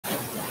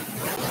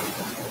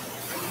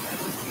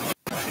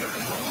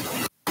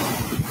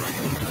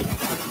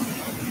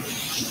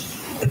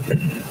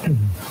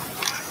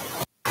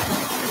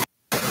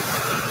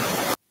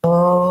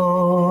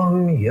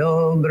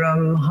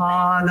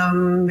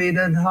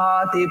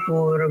didhati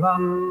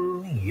purvam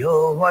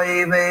yo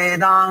vai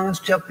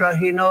vedanscha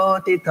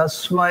prahinoti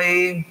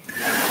tasmai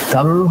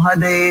tam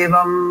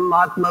hadevam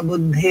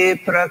atmabuddhi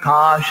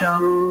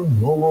prakasham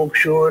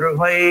mumukshur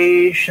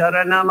vai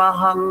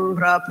sharanamaham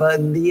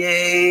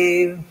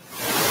prapadye.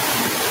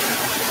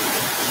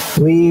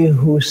 We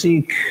who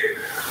seek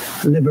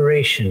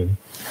liberation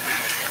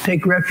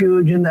take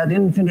refuge in that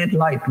infinite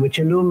light which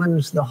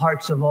illumines the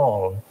hearts of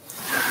all,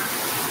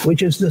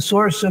 which is the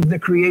source of the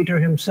Creator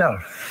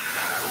himself,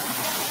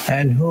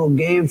 and who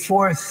gave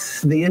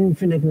forth the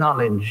infinite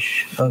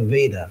knowledge of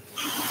Veda.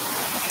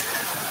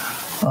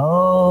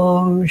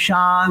 Om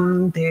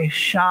Shanti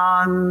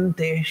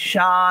Shanti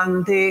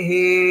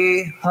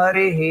Shanti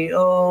Harihi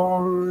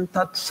Om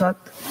Tat Sat.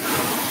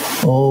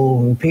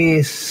 Om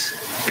peace,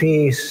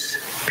 peace,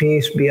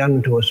 peace be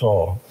unto us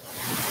all.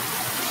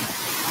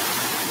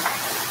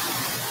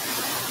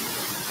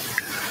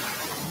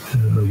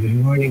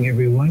 Good morning,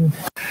 everyone.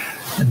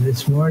 And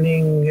this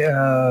morning,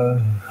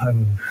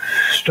 I'm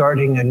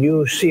starting a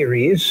new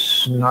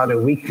series, not a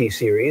weekly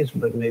series,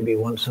 but maybe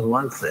once a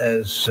month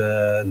as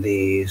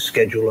the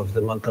schedule of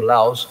the month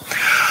allows,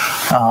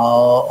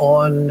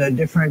 on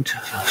different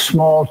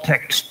small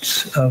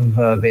texts of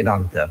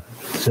Vedanta.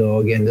 So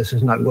again, this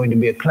is not going to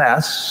be a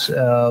class,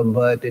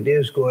 but it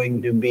is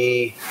going to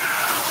be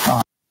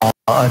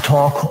a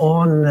talk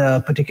on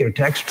a particular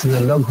text, the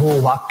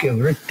Laghu Vakya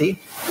Vritti,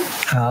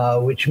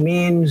 which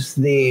means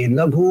the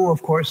Laghu,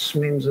 of course,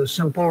 means the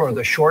simple or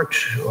the short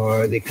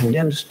or the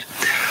condensed,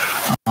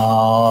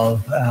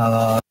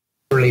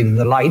 really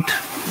the light.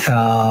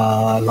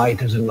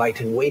 Light is in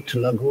light and weight,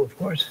 Laghu, of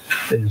course,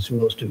 as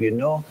most of you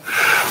know.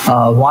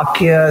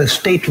 Vakya,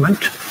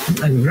 statement,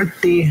 and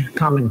Vritti,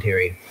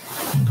 commentary.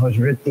 Of course,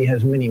 Vritti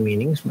has many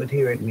meanings, but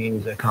here it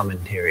means a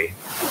commentary.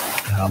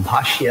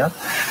 Bhashya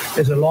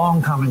is a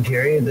long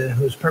commentary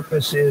whose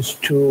purpose is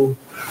to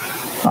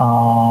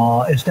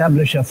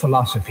establish a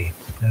philosophy.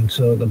 And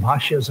so the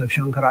Bhashyas of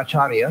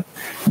Shankaracharya,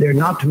 they're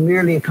not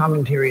merely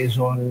commentaries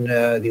on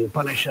the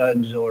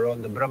Upanishads or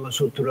on the Brahma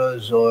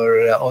Sutras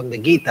or on the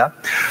Gita,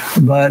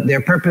 but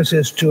their purpose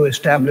is to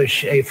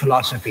establish a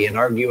philosophy and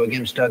argue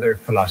against other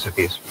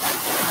philosophies.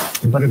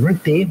 But a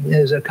vritti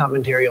is a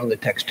commentary on the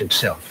text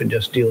itself. It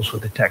just deals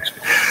with the text.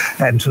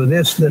 And so the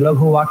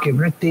Laghu Vakya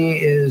Vritti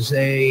is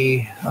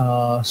a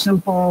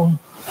simple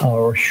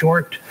or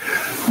short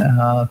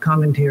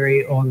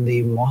commentary on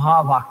the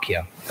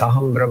Mahavakya,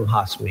 Aham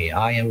Brahmasmi,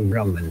 I am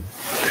Brahman.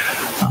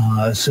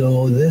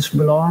 So this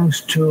belongs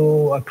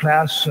to a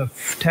class of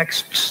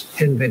texts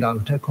in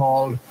Vedanta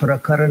called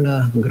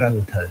Prakarana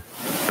Grantha.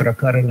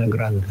 Prakarana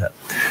Grantha.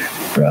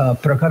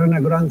 Prakarana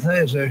Grantha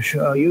is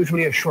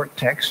usually a short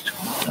text.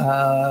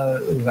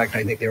 In fact,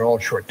 I think they're all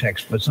short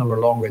texts, but some are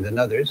longer than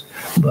others,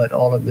 but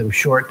all of them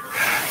short,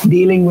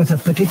 dealing with a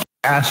particular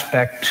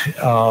aspect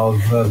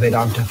of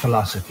Vedanta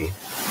philosophy.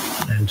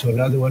 And so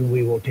another one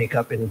we will take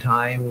up in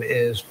time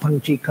is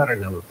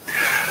Panchikaranam,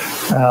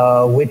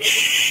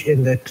 which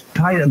in the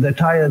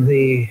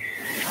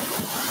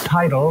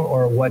title,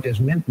 or what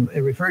is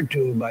referred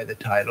to by the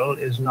title,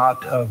 is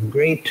not of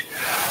great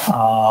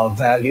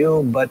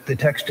value, but the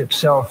text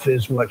itself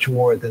is much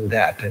more than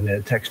that, and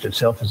the text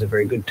itself is a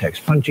very good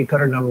text.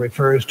 Panchikaranam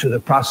refers to the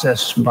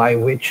process by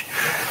which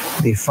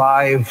the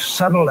 5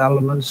 subtle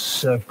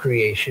elements of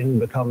creation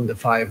become the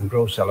 5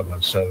 gross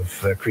elements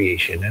of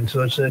creation. And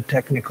so it's a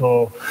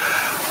technical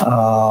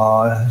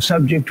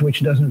subject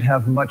which doesn't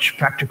have much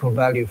practical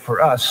value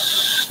for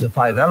us. The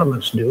 5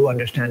 elements do,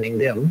 understanding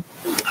them,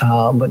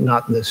 but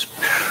not this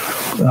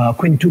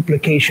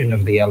quintuplication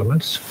of the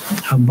elements.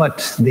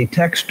 But the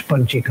text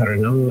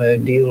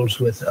Panchikaranam deals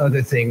with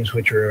other things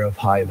which are of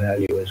high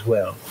value as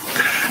well.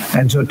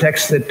 And so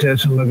texts that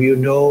some of you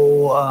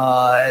know,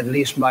 at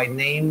least by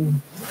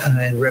name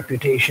and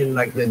reputation,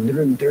 like the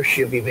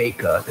Drishya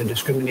Viveka, the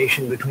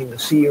discrimination between the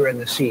seer and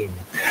the seen.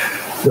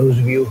 Those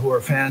of you who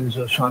are fans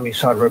of Swami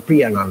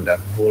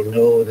Sarvapriyananda will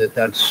know that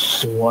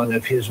that's one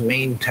of his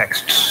main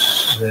texts.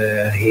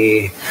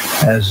 He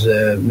has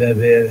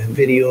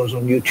videos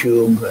on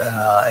YouTube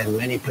and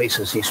many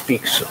places he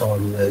speaks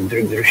on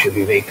Drishya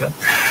Viveka.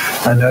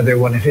 Another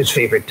one of his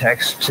favorite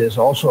texts is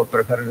also a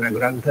Prakarana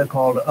Grantha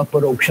called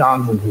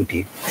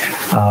Aparokshanubhuti,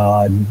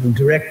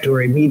 direct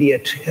or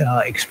immediate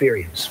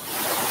experience.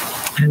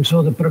 And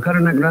so the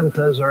Prakarana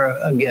Granthas are,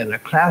 again, a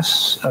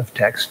class of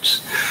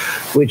texts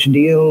which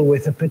deal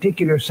with a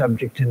particular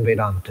subject in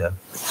Vedanta.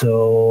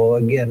 So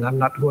again, I'm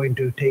not going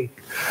to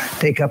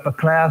take up a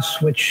class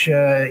which,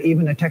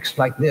 even a text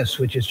like this,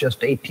 which is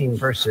just 18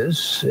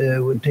 verses,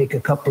 would take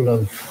a couple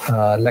of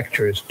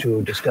lectures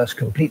to discuss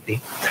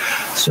completely.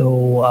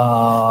 So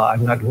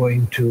I'm not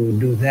going to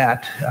do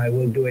that. I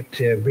will do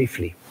it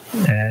briefly.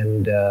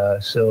 And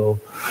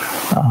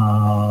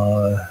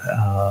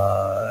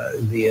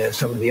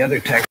some of the other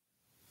texts,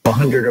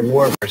 100 or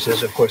more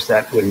verses, of course,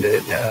 that would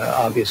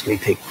obviously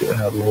take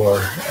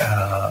more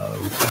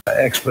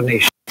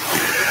explanation.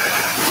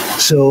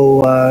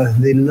 So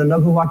the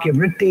Laghu Vakya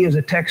Vritti is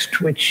a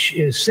text which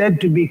is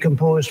said to be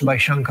composed by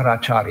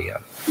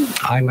Shankaracharya.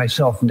 I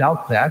myself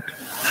doubt that.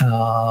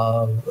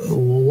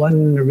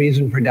 One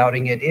reason for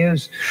doubting it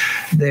is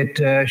that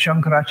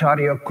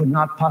Shankaracharya could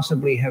not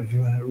possibly have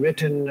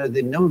written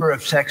the number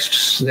of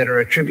texts that are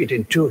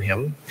attributed to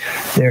him.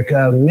 There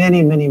are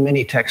many, many,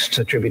 many texts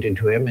attributed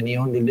to him, and he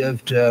only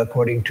lived,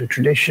 according to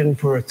tradition,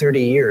 for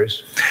 30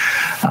 years.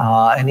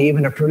 And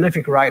even a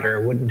prolific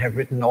writer wouldn't have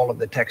written all of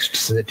the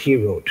texts that he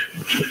wrote,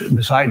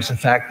 besides the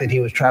fact that he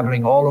was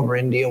traveling all over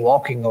India,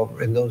 walking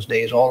over in those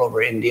days all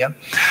over India,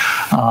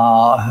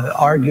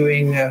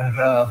 arguing,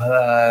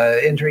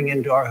 entering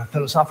into our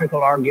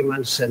philosophical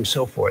arguments and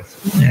so forth.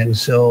 And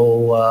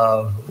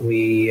so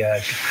we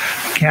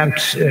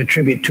can't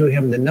attribute to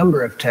him the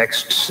number of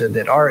texts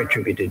that are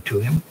attributed to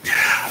him.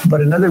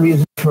 But another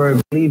reason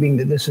for believing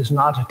that this is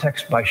not a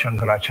text by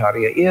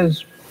Shankaracharya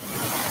is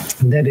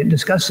that it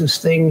discusses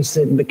things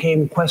that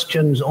became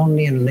questions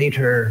only in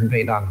later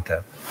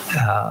Vedanta,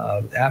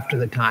 after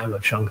the time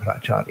of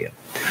Shankaracharya.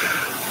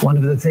 One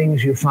of the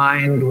things you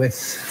find with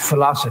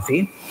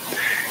philosophy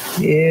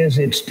is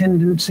its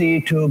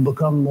tendency to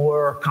become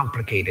more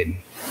complicated.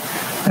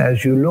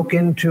 As you look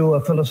into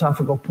a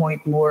philosophical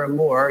point more and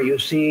more, you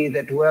see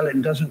that, well,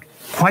 it doesn't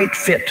quite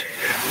fit.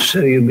 So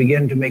you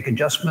begin to make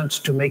adjustments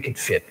to make it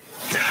fit.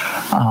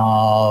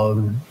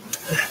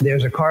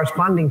 There's a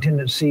corresponding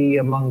tendency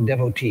among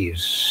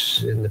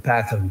devotees in the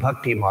path of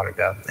bhakti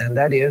marga, and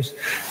that is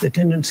the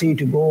tendency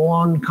to go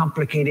on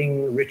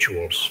complicating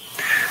rituals.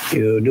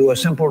 You do a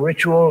simple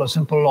ritual, a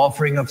simple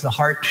offering of the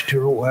heart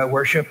to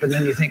worship, and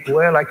then you think,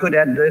 well, I could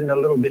add in a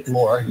little bit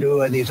more,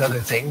 do these other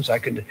things. I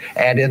could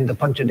add in the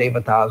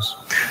Panchadevatas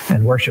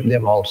and worship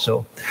them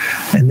also.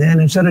 And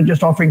then instead of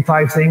just offering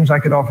 5 things, I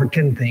could offer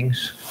 10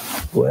 things.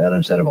 Well,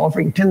 instead of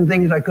offering 10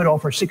 things, I could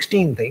offer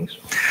 16 things.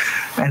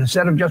 And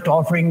instead of just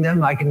offering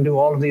them, I can do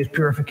all of these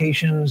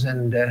purifications,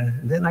 and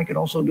then I could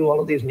also do all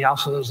of these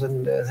nyasas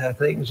and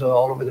things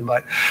all over the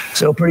body.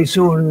 So pretty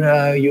soon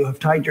you have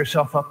tied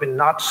yourself up in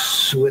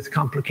knots with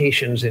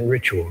complications in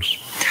rituals.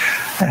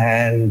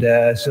 And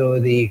so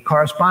the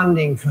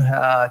corresponding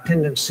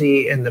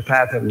tendency in the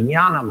path of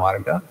jnana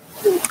marga,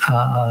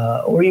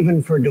 or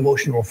even for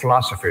devotional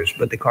philosophers,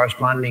 but the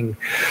corresponding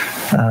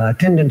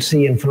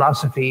tendency in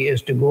philosophy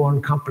is to go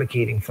on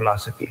complicating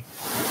philosophy.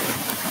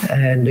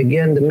 And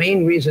again, the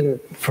main reason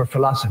for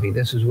philosophy,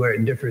 this is where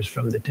it differs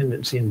from the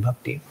tendency in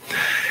bhakti,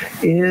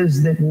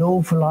 is that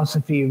no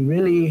philosophy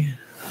really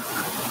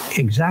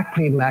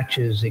exactly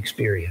matches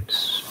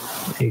experience.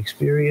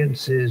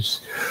 Experience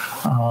is,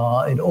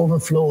 it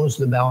overflows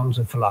the bounds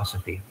of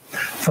philosophy.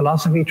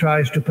 Philosophy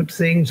tries to put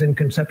things in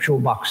conceptual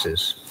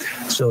boxes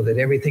so that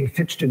everything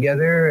fits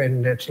together,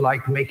 and it's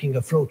like making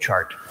a flow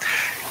chart.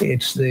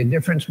 It's the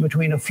difference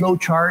between a flow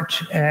chart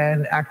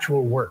and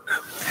actual work.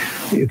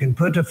 You can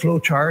put a flow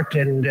chart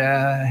and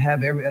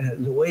have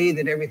the way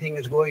that everything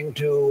is going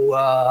to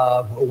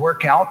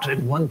work out,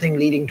 and one thing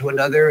leading to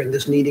another, and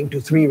this leading to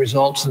 3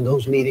 results, and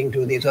those leading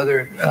to these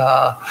other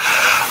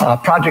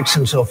projects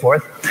and so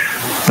forth.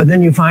 But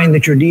then you find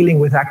that you're dealing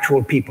with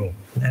actual people,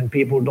 and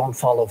people don't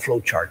follow flow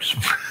charts.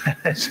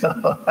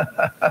 So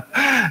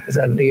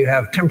you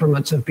have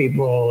temperaments of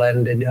people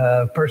and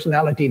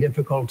personality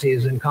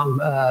difficulties and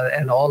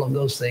all of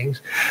those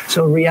things.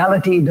 So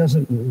reality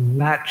doesn't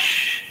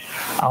match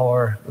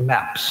our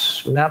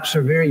maps. Maps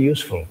are very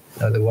useful.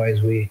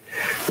 Otherwise, we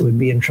would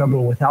be in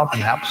trouble without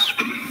maps,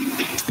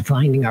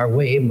 finding our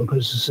way,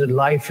 because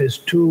life is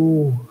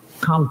too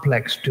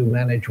complex to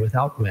manage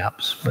without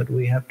maps. But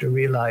we have to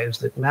realize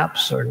that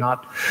maps are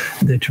not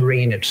the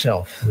terrain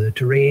itself. The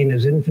terrain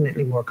is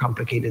infinitely more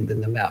complicated than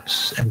the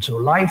maps. And so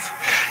life,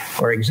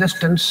 or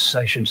existence,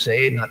 I should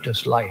say, not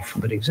just life,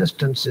 but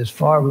existence is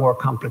far more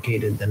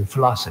complicated than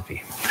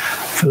philosophy.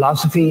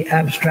 Philosophy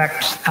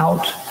abstracts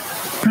out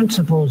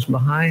principles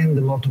behind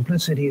the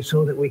multiplicity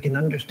so that we can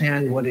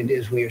understand what it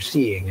is we are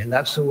seeing. And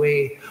that's the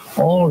way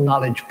all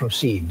knowledge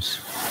proceeds.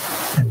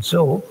 And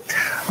so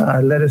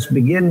let us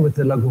begin with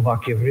the Laghu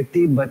Vakya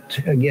Vritti, but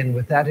again,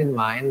 with that in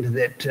mind,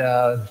 that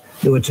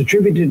though it's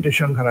attributed to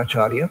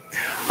Shankaracharya,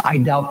 I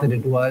doubt that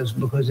it was,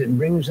 because it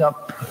brings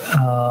up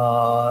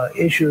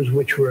issues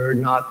which were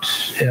not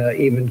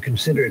even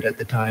considered at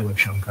the time of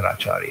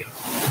Shankaracharya.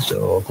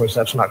 So, of course,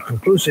 that's not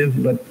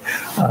conclusive, but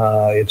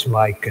it's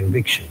my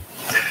conviction.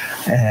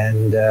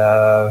 And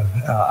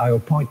I will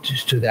point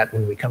to that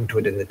when we come to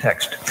it in the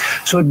text.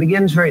 So it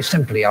begins very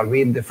simply. I'll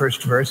read the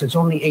first verse. It's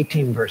only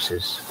 18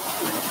 verses.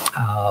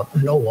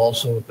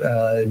 Also,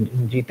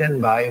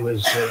 Jitenbai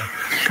was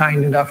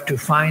kind enough to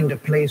find a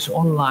place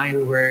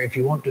online where, if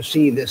you want to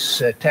see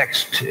this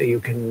text, you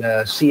can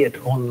see it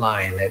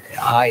online at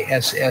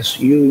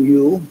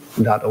issuu.org.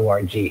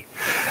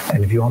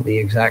 And if you want the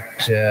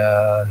exact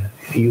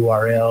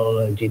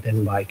URL,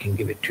 Jitenbai can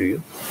give it to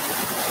you.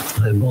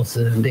 Both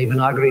the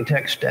Devanagari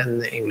text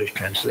and the English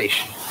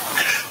translation.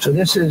 So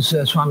this is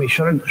Swami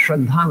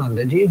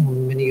Shraddhanandaji,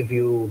 whom many of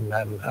you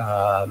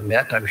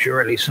met. I'm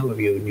sure at least some of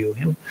you knew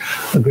him.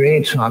 A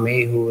great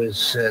Swami who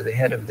was the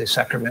head of the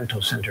Sacramento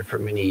Center for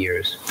many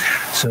years.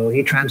 So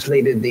he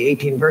translated the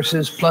 18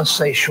 verses plus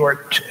a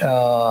short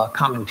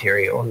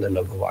commentary on the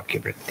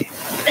Laghavakya Vritti.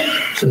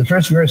 So the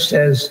first verse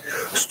says,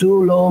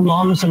 Stulo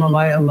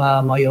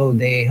mamsamamayo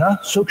deha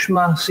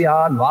sukshma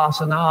syad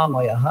vasana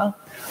mayaha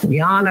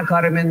jnana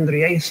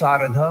karmendriya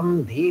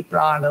saradham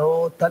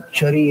dhiprano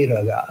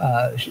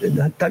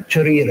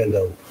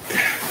tatcharirago.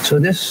 So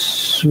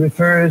this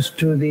refers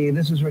to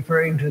this is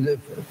referring to the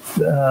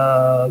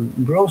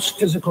gross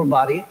physical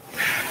body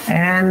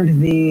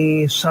and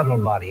the subtle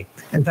body.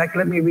 In fact,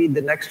 let me read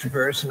the next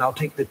verse and I'll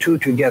take the two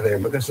together,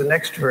 because the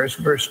next verse,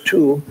 verse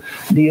 2,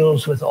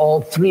 deals with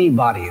all three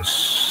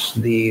bodies,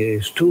 the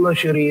Stula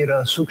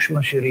Sharira,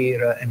 Sukshma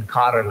Sharira, and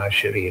Karana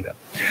Sharira.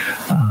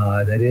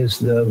 That is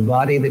the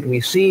body that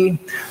we see,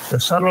 the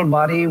subtle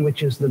body,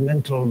 which is the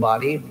mental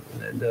body,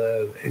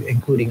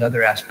 including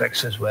other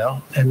aspects as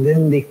well, and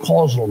then the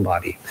causal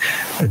body,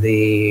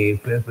 the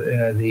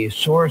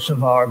source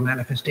of our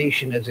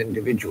manifestation as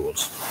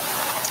individuals.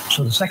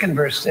 So the second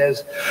verse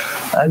says,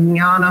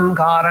 Jnanam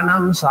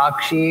karanam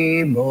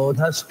sakshi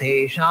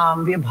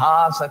bodhastesham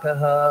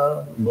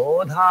vibhasakaha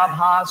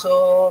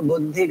bodhabhaso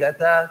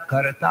buddhigata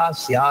karta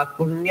syat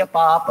punya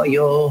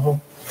papayoh.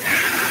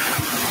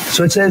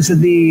 So it says that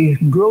the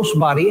gross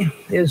body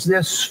is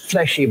this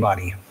fleshy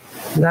body.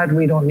 That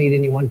we don't need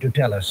anyone to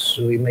tell us.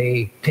 We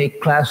may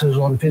take classes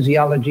on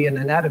physiology and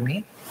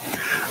anatomy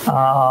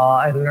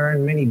and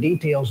learn many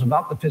details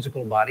about the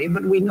physical body,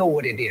 but we know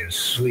what it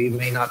is. We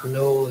may not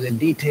know the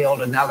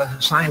detailed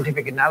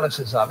scientific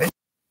analysis of it,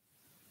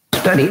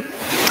 study,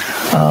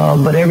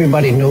 but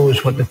everybody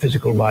knows what the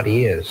physical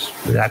body is,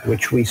 that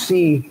which we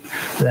see,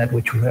 that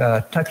which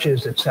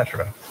touches,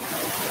 etc.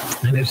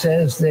 And it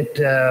says that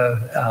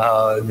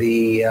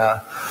the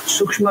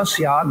sukshma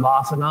syad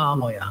vasana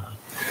maya.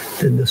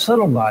 The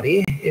subtle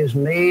body is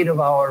made of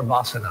our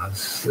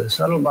vasanas. The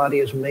subtle body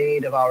is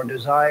made of our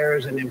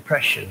desires and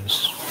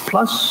impressions,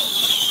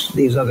 plus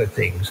these other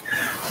things.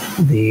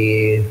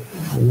 The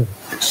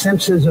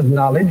senses of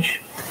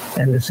knowledge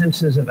and the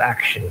senses of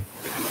action.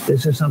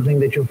 This is something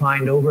that you'll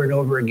find over and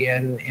over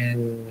again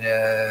in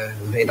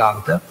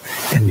Vedanta,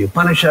 in the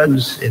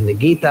Upanishads, in the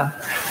Gita,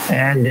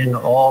 and in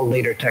all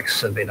later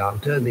texts of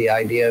Vedanta. The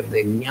idea of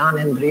the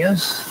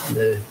jnanendriyas,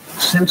 the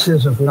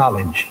senses of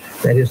knowledge,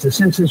 that is, the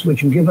senses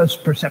which give us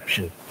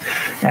perception,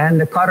 and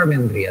the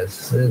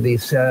karmendriyas,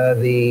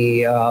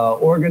 the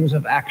organs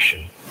of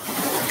action.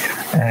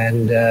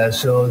 And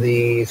so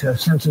the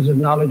senses of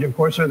knowledge, of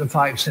course, are the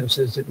five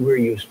senses that we're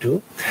used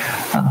to.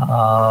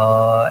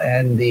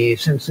 And the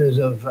senses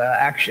of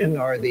action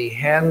are the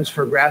hands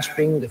for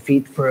grasping, the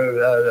feet for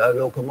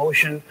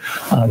locomotion,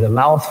 the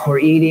mouth for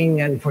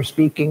eating and for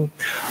speaking,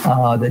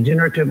 the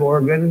generative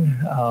organ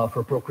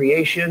for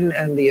procreation,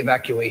 and the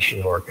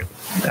evacuation organ.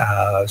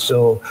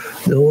 So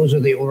those are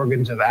the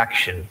organs of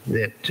action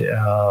that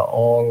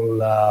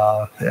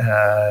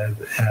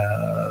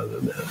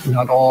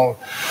not all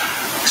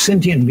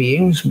sentient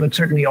beings, but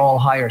certainly all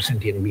higher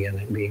sentient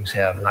beings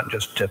have, not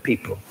just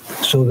people.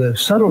 So the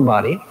subtle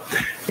body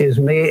is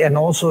made, and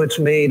also it's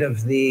made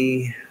of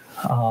the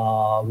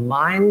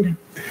mind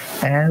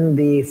and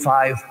the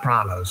five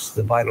pranas,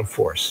 the vital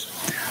force.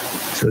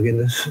 So again,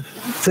 this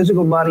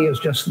physical body is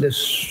just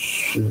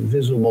this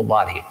visible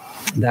body,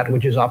 that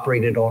which is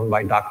operated on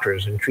by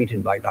doctors and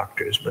treated by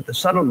doctors. But the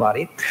subtle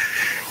body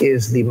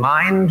is the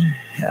mind,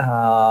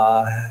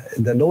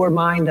 the lower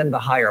mind and the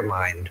higher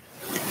mind.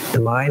 The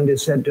mind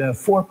is said to have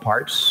four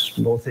parts,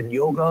 both in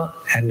yoga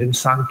and in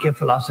Sankhya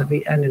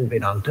philosophy and in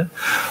Vedanta,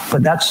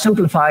 but that's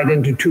simplified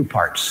into two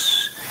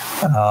parts.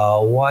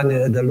 One,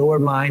 the lower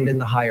mind and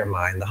the higher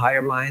mind. The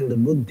higher mind, the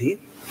buddhi,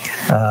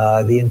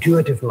 the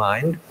intuitive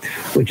mind,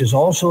 which is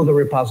also the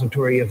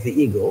repository of the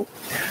ego,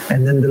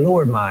 and then the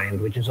lower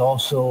mind, which is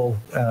also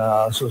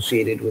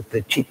associated with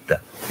the chitta,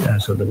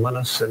 so the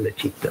manas and the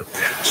chitta.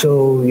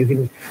 So you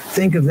can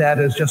think of that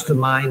as just the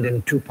mind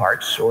in two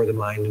parts, or the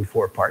mind in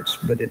four parts,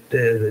 but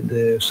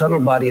the subtle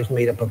body is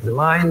made up of the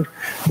mind,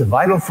 the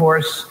vital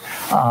force,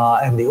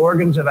 and the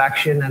organs of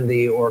action and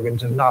the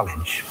organs of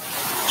knowledge.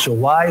 So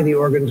why the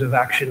organs of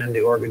action and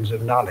the organs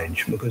of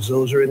knowledge? Because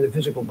those are in the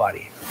physical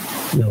body.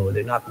 No,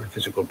 they're not in the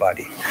physical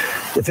body.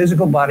 The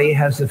physical body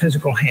has the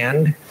physical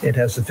hand, it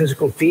has the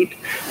physical feet,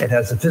 it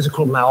has the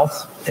physical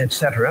mouth,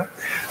 etc.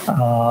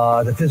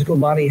 The physical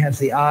body has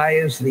the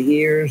eyes, the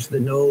ears, the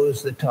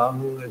nose, the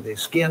tongue, the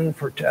skin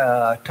for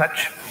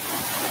touch.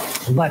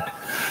 But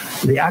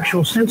the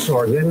actual sense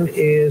organ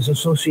is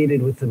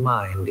associated with the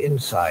mind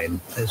inside,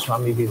 as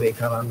Swami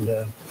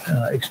Vivekananda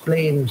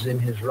explains in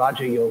his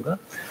Raja Yoga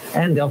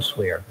and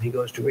elsewhere. He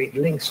goes to great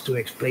lengths to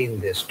explain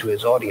this to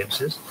his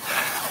audiences.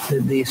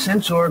 The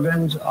sense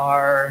organs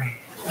are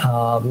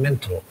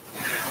mental.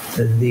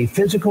 The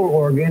physical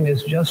organ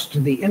is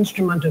just the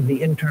instrument of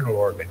the internal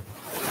organ.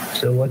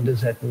 So what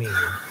does that mean?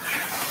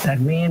 That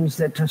means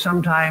that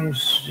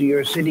sometimes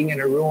you're sitting in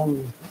a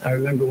room. I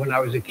remember when I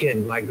was a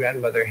kid, my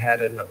grandmother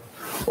had an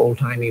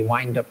old-timey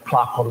wind-up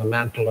clock on the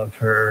mantle of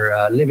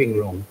her living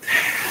room.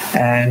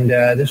 And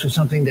this was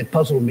something that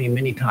puzzled me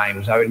many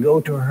times. I would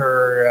go to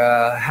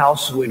her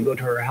house. We'd go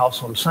to her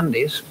house on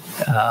Sundays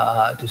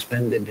to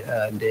spend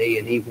the day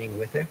and evening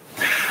with her.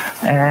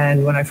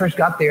 And when I first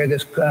got there,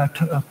 this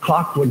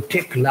clock would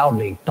tick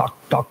loudly, tock,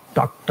 tock,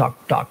 tock,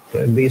 tock, tock.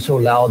 It would be so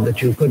loud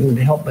that you couldn't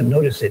help but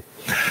notice it.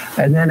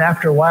 And then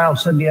after a while,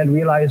 suddenly I'd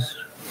realize,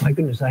 my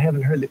goodness, I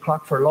haven't heard the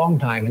clock for a long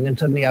time. And then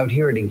suddenly I would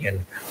hear it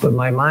again. But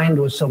my mind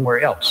was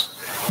somewhere else.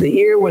 The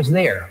ear was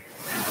there.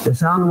 The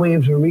sound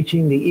waves were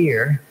reaching the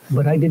ear,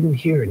 but I didn't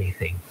hear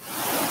anything.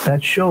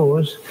 That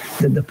shows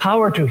that the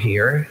power to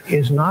hear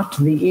is not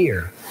the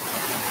ear.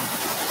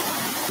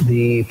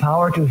 The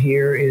power to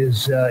hear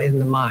is in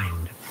the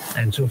mind.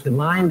 And so if the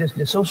mind is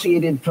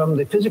dissociated from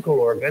the physical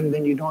organ,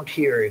 then you don't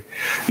hear.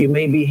 You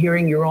may be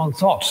hearing your own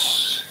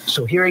thoughts.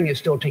 So hearing is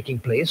still taking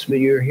place, but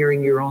you're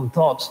hearing your own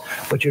thoughts,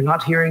 but you're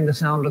not hearing the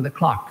sound of the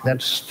clock.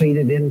 That's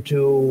faded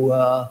into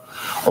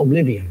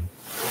oblivion.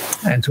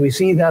 And so we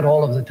see that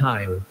all of the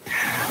time.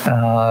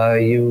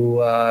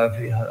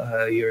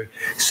 You're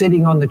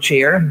sitting on the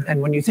chair,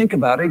 and when you think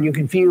about it, you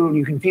can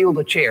feel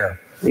the chair.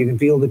 You can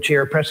feel the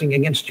chair pressing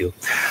against you.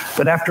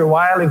 But after a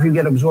while, if you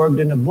get absorbed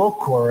in a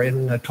book or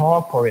in a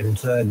talk or in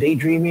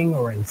daydreaming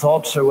or in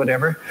thoughts or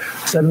whatever,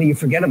 suddenly you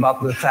forget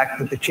about the fact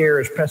that the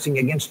chair is pressing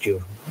against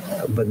you.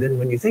 But then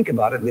when you think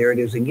about it, there it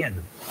is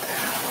again.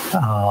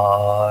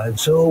 And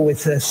so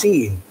with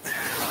seeing,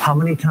 how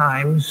many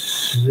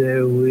times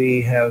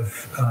we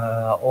have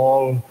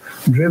all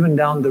driven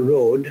down the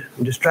road,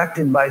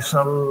 distracted by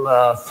some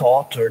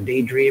thought or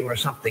daydream or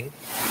something,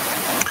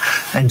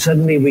 and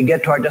suddenly we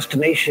get to our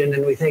destination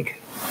and we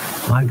think,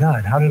 my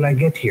God, how did I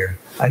get here?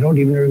 I don't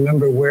even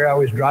remember where I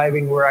was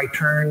driving, where I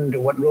turned,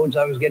 what roads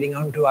I was getting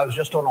onto. I was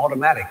just on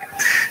automatic.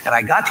 And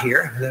I got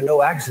here, there are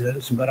no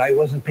accidents, but I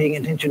wasn't paying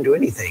attention to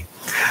anything.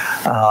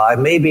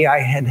 Maybe I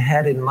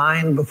had in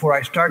mind before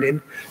I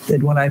started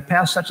that when I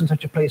pass such and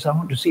such a place, I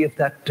want to see if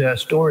that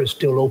store is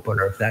still open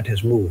or if that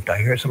has moved. I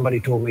hear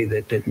somebody told me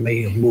that it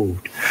may have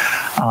moved.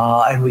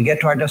 And we get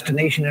to our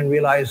destination and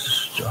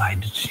realize, I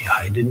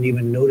didn't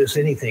even notice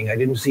anything. I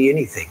didn't see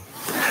anything.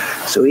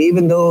 So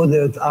even though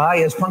the eye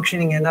is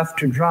functioning enough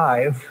to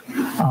drive,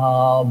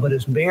 but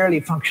it's barely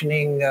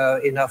functioning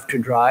enough to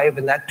drive,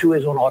 and that too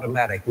is on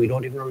automatic. We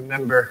don't even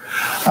remember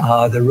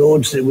the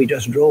roads that we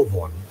just drove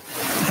on.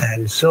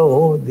 And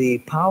so the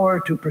power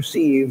to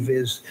perceive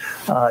is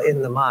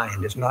in the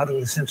mind, it's not in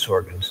the sense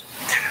organs.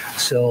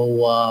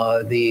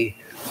 So the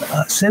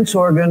sense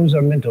organs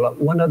are mental.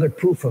 One other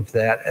proof of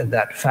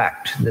that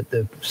fact, that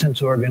the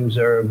sense organs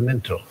are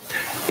mental,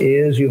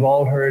 is you've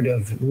all heard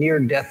of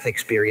near-death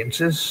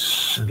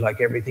experiences. Like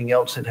everything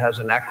else, it has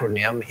an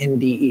acronym,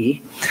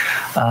 NDE,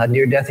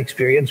 near-death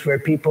experience, where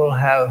people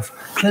have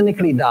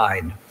clinically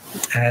died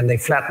and they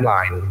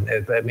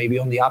flatline, maybe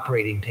on the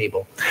operating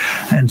table.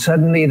 And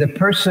suddenly the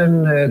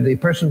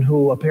person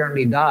who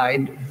apparently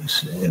died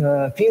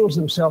feels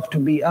themselves to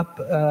be up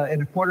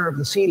in a corner of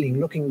the ceiling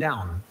looking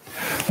down.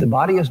 The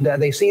body is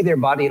dead. They see their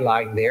body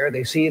lying there.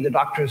 They see the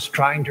doctors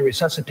trying to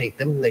resuscitate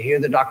them. They hear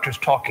the doctors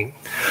talking.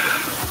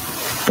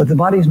 But the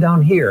body's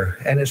down here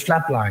and it's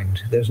flatlined.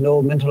 There's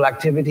no mental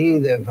activity.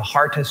 The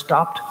heart has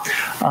stopped.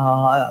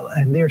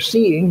 And they're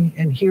seeing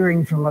and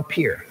hearing from up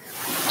here.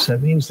 So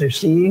that means they're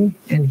seeing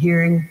and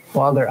hearing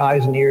while their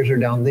eyes and ears are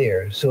down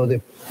there. So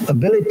the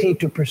ability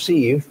to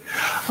perceive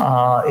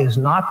is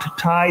not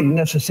tied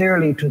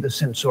necessarily to the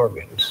sense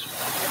organs.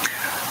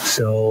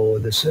 So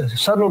the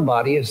subtle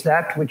body is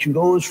that which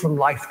goes from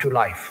life to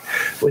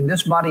life. When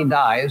this body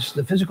dies,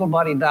 the physical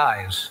body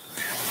dies,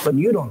 but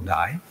you don't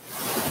die.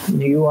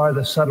 You are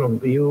the subtle,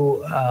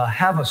 you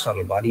have a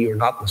subtle body. You're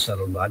not the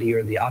subtle body,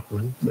 you're the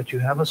Atman, but you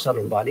have a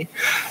subtle body.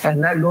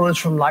 And that goes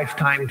from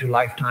lifetime to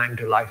lifetime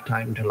to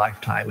lifetime to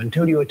lifetime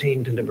until you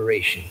attain to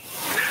liberation.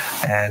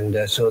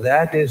 And so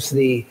that is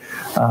the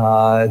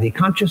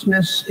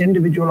consciousness,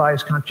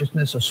 individualized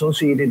consciousness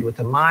associated with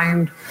the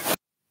mind,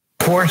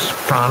 force,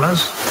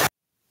 pranas,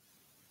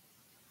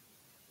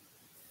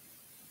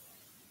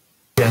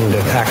 and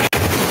of action.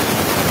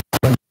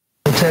 But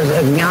it says,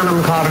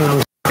 Ajnanam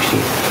Karanam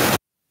Sakshi.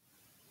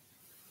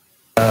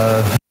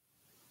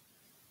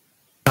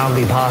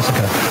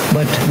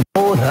 But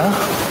Bodha,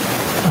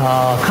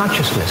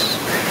 consciousness,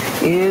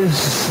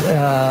 is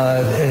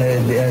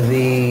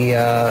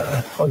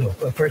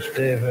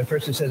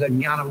first it says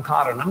Ajnanam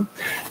Karanam,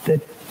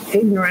 that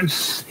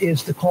ignorance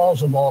is the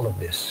cause of all of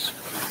this.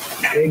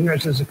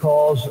 Ignorance is the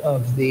cause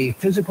of the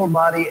physical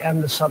body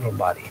and the subtle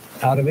body.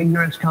 Out of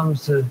ignorance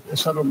comes the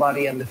subtle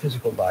body and the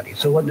physical body.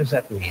 So what does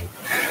that mean?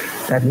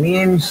 That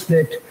means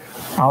that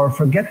our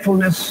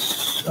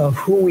forgetfulness of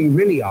who we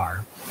really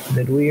are,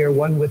 that we are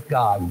one with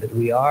God, that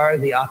we are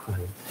the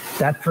Atman,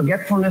 that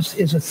forgetfulness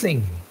is a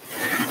thing.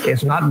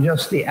 It's not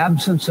just the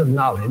absence of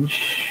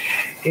knowledge.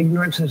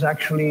 Ignorance is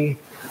actually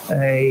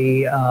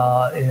a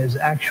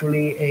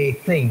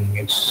thing.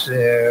 It's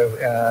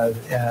a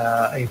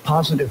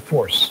positive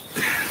force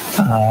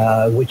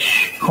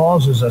which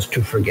causes us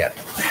to forget.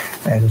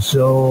 And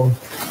so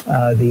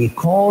the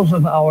cause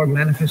of our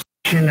manifestation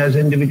as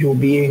individual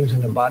beings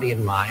in a body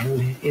and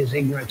mind is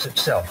ignorance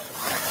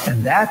itself.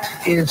 And that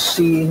is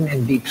seen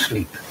in deep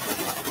sleep.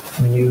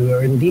 When you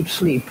are in deep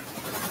sleep,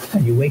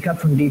 and you wake up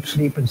from deep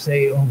sleep and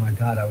say, oh my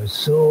God, I was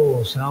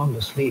so sound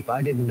asleep.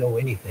 I didn't know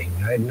anything.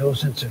 I had no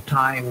sense of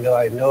time.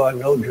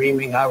 No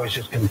dreaming. I was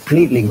just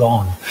completely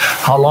gone.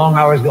 How long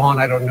I was gone,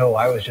 I don't know.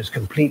 I was just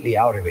completely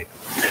out of it.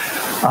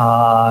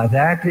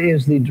 That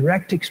is the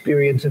direct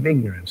experience of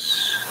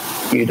ignorance.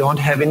 You don't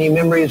have any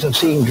memories of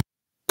seeing dreams.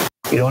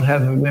 You don't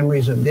have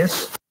memories of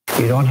this.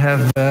 You don't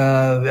have,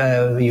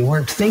 you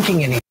weren't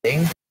thinking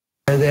anything.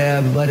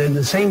 But at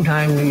the same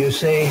time, you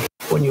say,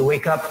 when you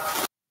wake up,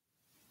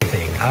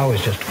 I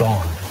was just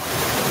gone.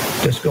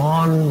 Just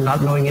gone,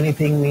 not knowing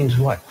anything means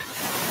what?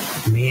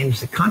 It means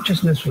the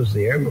consciousness was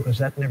there because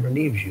that never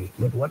leaves you.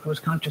 But what was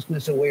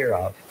consciousness aware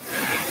of?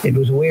 It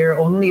was aware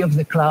only of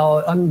the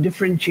cloud,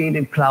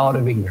 undifferentiated cloud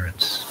of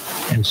ignorance.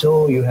 And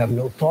so you have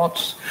no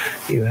thoughts,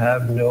 you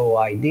have no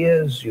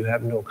ideas, you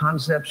have no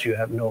concepts, you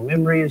have no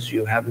memories,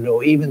 you have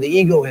no, even the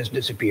ego has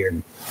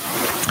disappeared.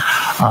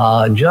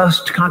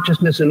 Just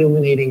consciousness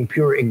illuminating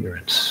pure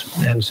ignorance.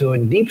 And so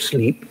in deep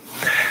sleep,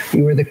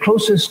 you are the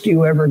closest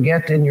you ever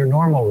get in your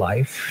normal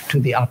life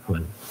to the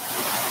Atman.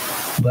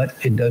 But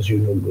it does you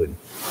no good.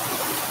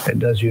 It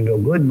does you no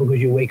good because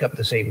you wake up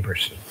the same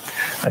person.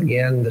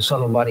 Again, the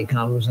subtle body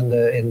comes in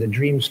the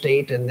dream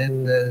state, and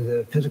then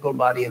the physical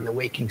body in the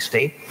waking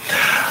state.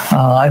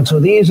 And so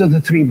these are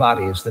the three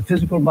bodies: the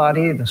physical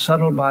body, the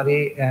subtle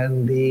body,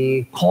 and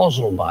the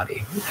causal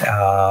body,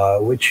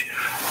 which,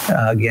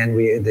 again,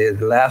 the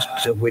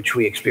last of which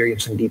we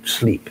experience in deep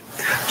sleep.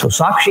 So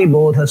sakshi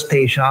bodhas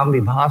tesham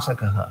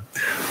vibhasakaha.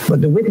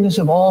 But the witness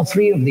of all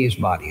three of these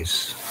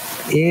bodies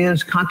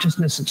is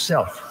consciousness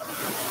itself,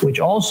 which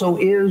also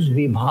is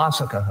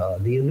vibhasakaha,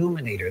 the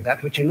illuminator,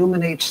 that which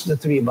illuminates the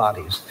three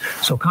bodies.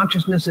 So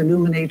consciousness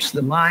illuminates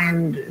the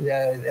mind,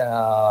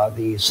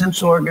 the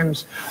sense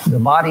organs, the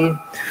body.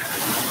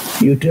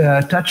 You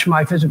touch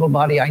my physical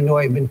body, I know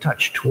I've been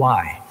touched.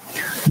 Why?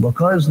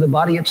 Because the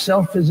body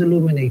itself is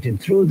illuminated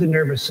through the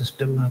nervous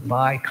system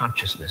by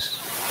consciousness.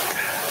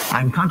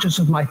 I'm conscious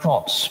of my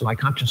thoughts, my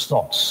conscious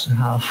thoughts.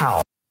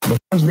 How?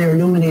 Because they're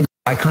illuminated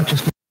by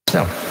consciousness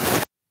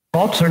itself.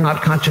 Thoughts are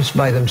not conscious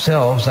by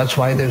themselves. That's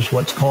why there's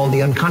what's called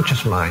the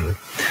unconscious mind.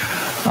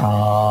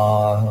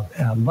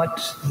 But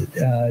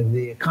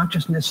the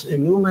consciousness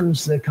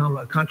illumines the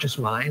conscious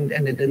mind,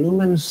 and it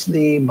illumines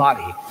the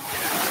body.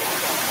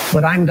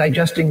 But I'm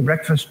digesting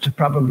breakfast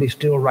probably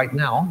still right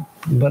now,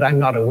 but I'm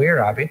not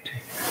aware of it.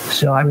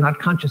 So I'm not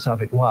conscious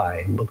of it.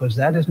 Why? Because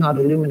that is not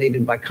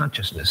illuminated by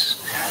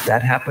consciousness.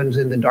 That happens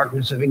in the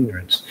darkness of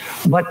ignorance.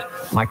 But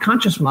my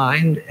conscious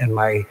mind and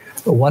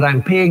what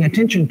I'm paying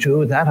attention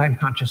to, that I'm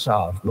conscious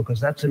of,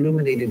 because that's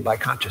illuminated by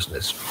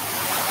consciousness.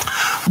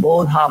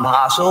 Bodha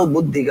bhaso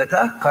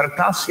buddhigata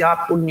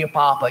kartasya punya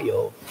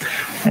papayo.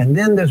 And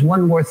then there's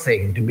one more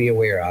thing to be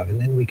aware of,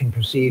 and then we can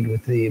proceed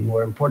with the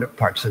more important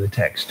parts of the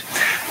text.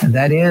 And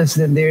that is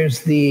that there's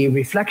the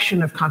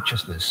reflection of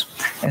consciousness.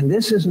 And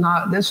this is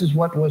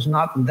what was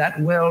not that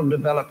well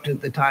developed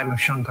at the time of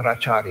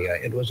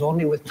Shankaracharya. It was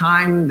only with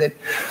time that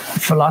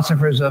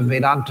philosophers of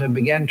Vedanta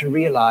began to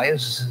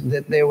realize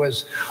that there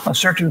was a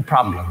certain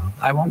problem.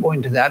 I won't go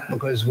into that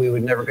because we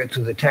would never get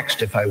to the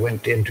text if I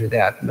went into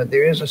that. But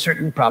there is a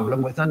certain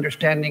problem with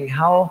understanding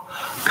how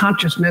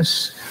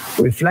consciousness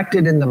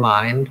reflected in the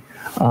mind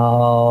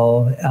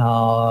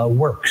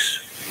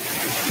works.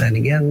 And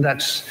again,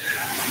 that's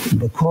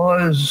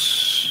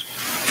because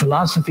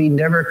philosophy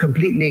never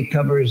completely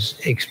covers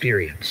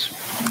experience.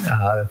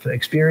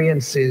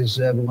 Experience is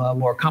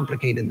more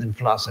complicated than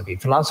philosophy.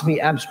 Philosophy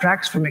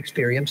abstracts from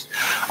experience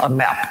a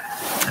map.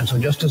 And so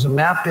just as a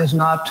map is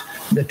not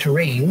the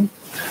terrain,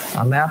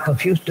 a map of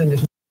Houston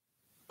is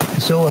not,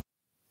 so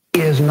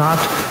is not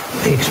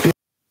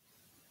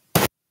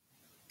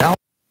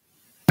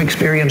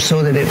experience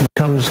so that it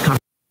becomes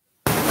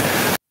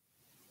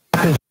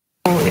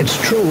it's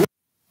true.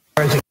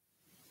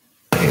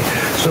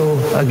 So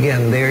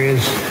again, there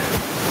is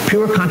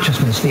pure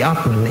consciousness, the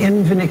Atman,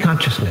 infinite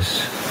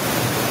consciousness.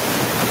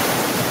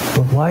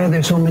 But why are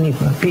there so many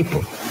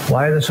people?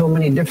 Why are there so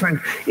many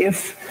different?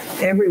 If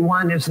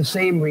everyone is the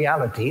same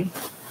reality,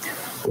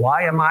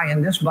 why am I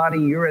in this body,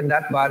 you're in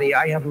that body,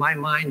 I have my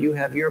mind, you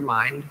have your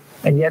mind,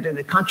 and yet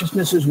the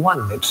consciousness is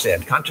one, it's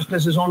said.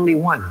 Consciousness is only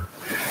one.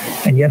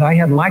 And yet I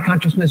have my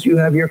consciousness, you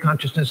have your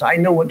consciousness. I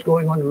know what's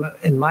going on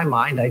in my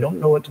mind. I don't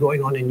know what's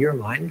going on in your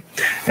mind.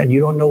 And you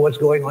don't know what's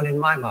going on in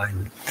my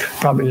mind.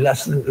 Probably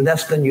less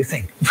than you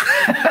think.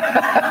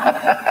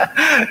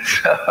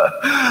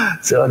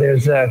 So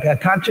there's a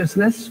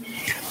consciousness,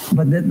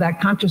 but that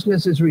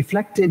consciousness is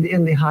reflected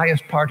in the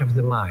highest part of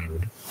the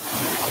mind.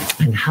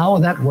 And how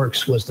that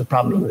works was the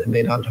problem that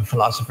Vedanta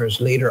philosophers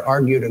later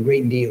argued a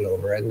great deal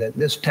over, and that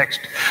this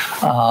text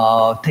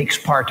takes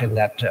part in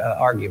that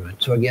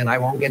argument. So again, I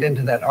won't get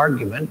into that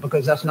argument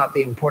because that's not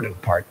the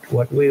important part.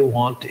 What we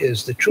want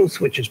is the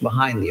truth which is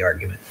behind the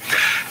argument.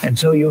 And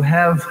so you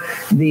have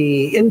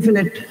the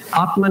infinite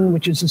Atman,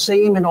 which is the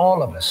same in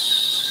all of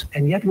us.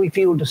 and yet we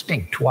feel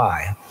distinct.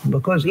 Why?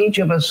 Because each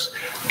of us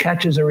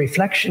catches a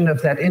reflection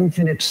of that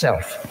infinite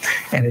self,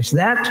 and it's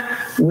that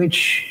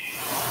which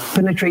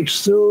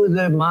penetrates through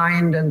the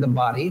mind and the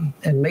body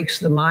and makes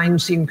the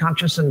mind seem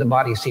conscious and the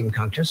body seem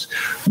conscious.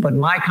 But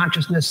my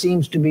consciousness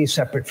seems to be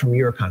separate from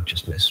your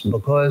consciousness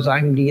because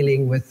I'm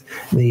dealing with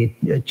the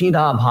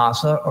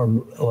Chidabhasa,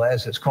 or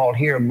as it's called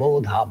here,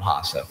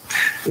 Bodhabhasa,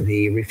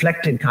 the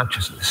reflected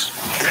consciousness.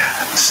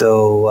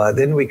 So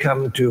then we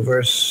come to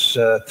verse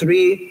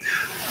 3.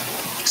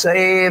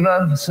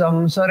 Saeva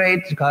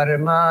samsaret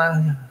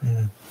karma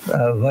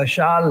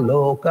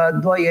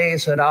Vashaloka dvaye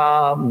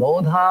sara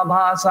bodha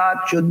bhasa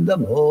chuddha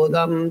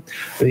bodham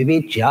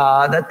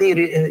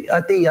vivichadati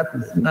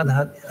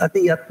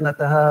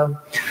atiyatnataha.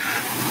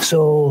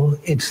 So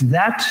it's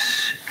that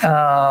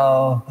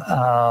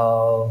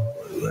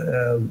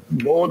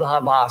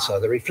bodha bhasa,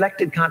 the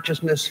reflected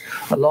consciousness,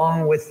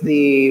 along with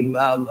the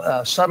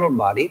subtle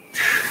body,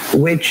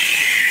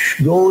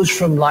 which goes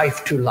from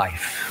life to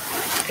life.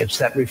 It's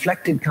that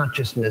reflected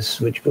consciousness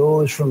which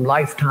goes from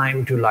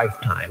lifetime to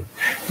lifetime.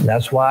 And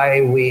that's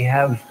why we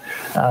have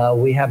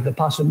the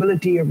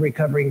possibility of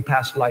recovering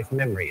past life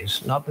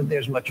memories. Not that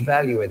there's much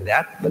value in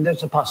that, but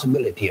there's a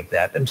possibility of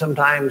that. And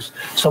sometimes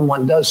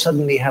someone does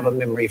suddenly have a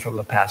memory from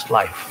a past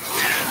life.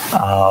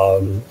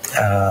 And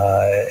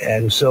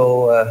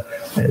so,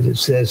 as it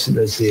says,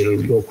 let's see,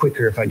 it'll go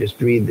quicker if I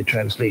just read the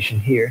translation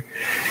here.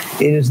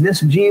 It is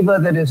this jiva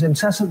that is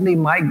incessantly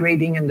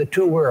migrating in the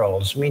two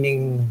worlds,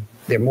 meaning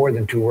there are more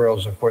than two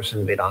worlds, of course,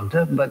 in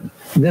Vedanta, but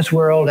this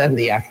world and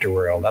the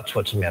afterworld, that's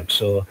what's meant.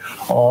 So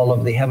all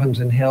of the heavens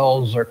and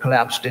hells are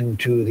collapsed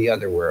into the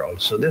other world.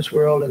 So this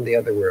world and the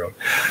other world.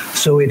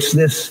 So it's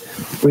this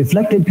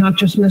reflected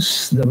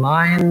consciousness, the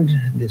mind,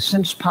 the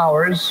sense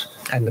powers,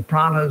 and the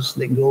pranas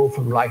that go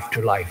from life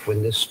to life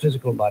when this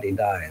physical body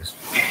dies.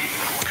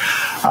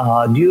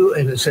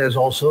 And it says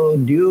also,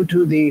 due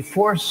to the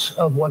force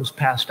of one's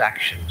past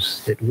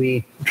actions, that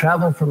we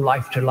travel from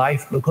life to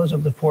life because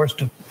of the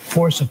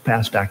force of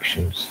past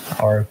actions.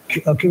 Our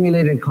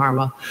accumulated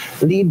karma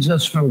leads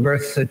us from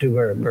birth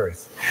to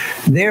birth.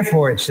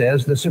 Therefore, it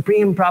says, the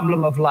supreme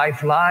problem of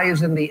life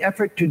lies in the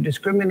effort to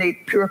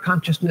discriminate pure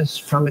consciousness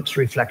from its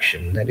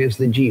reflection, that is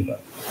the jiva.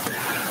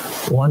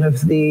 One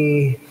of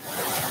the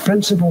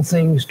principal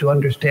things to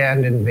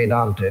understand in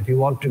Vedanta, if you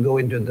want to go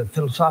into the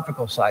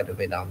philosophical side of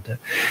Vedanta,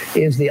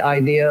 is the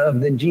idea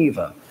of the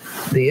jiva,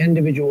 the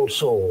individual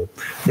soul,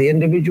 the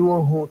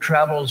individual who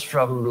travels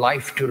from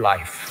life to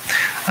life,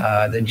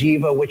 the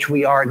jiva which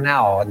we are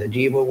now, and the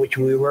jiva which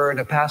we were in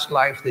a past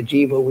life, the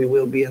jiva we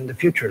will be in the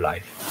future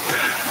life.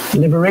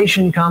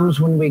 Liberation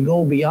comes when we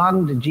go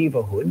beyond the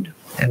jivahood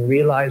and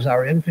realize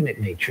our infinite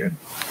nature.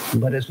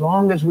 But as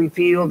long as we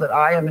feel that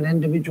I am an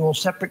individual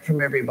separate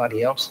from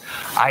everybody else,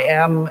 I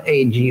am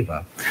a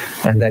jiva.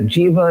 And that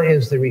jiva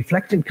is the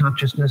reflected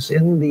consciousness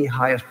in the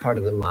highest part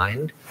of the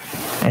mind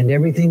and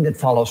everything that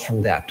follows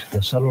from that,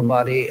 the subtle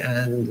body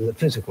and the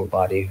physical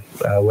body,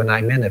 when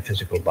I'm in a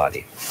physical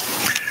body.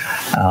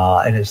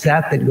 And it's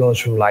that goes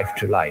from life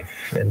to life.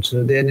 And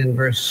so then in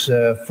verse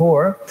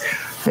 4,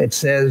 it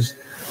says,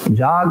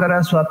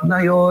 Jagara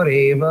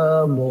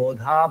swapnayoreva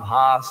bodha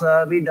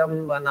bhasa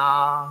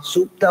vidambana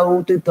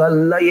suptauti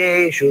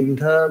tallaye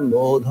shuddha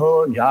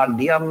bodho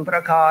jadyam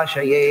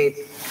prakashayet.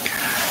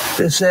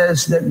 This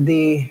says that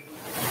the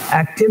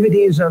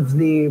activities of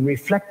the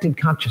reflected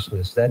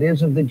consciousness, that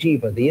is of the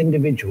jiva, the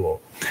individual,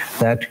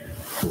 that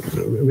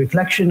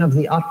reflection of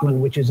the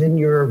Atman which is in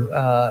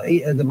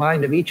the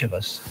mind of each of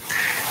us,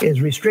 is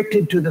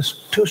restricted to the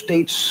two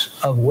states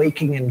of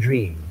waking and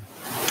dream.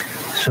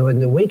 So in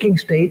the waking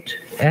state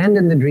and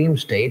in the dream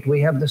state,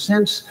 we have the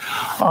sense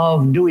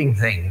of doing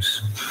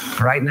things.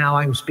 Right now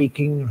I'm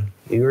speaking,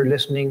 you're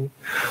listening,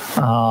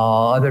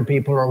 other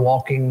people are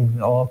walking,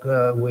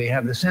 we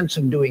have the sense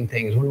of doing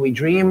things. When we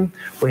dream,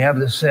 we have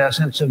this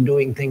sense of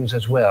doing things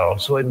as well.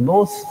 So in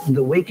both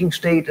the waking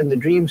state and the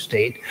dream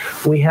state,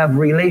 we have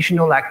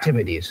relational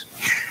activities.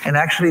 And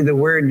actually the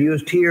word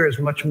used here is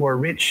much more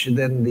rich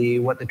than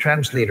what the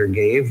translator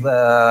gave.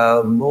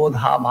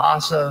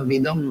 Bodhabhasa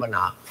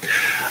vidambana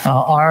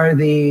are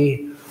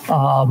the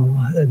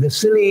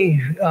silly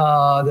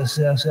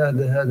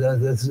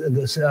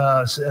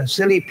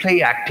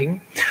play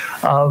acting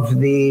of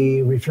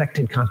the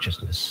reflected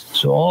consciousness.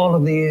 So all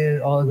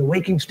the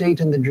waking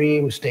state and the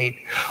dream state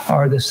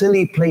are the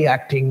silly play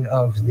acting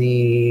of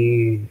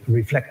the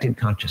reflected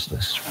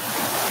consciousness.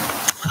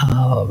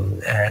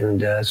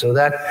 So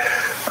that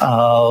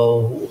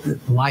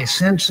my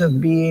sense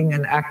of being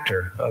an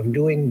actor, of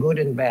doing good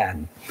and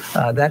bad,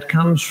 that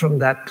comes from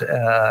that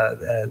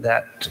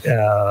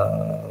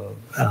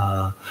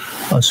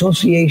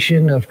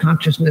association of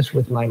consciousness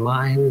with my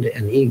mind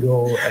and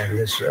ego and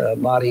this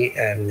body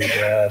and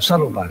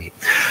subtle body.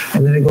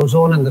 And then it goes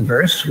on in the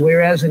verse,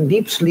 whereas in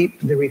deep sleep,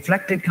 the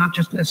reflected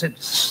consciousness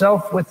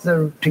itself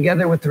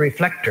together with the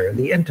reflector,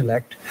 the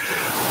intellect,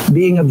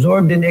 being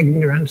absorbed in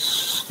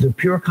ignorance, the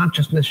pure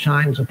consciousness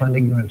shines upon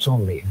ignorance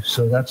only.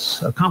 So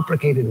that's a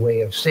complicated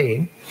way of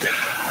saying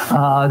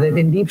that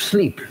in deep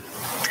sleep,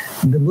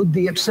 the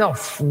buddhi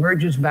itself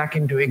merges back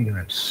into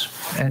ignorance.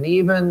 And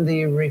even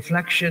the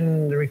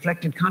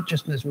reflected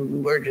consciousness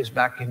merges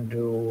back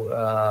into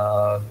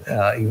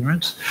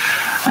ignorance.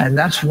 And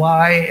that's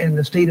why in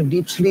the state of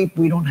deep sleep,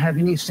 we don't have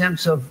any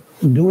sense of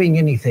doing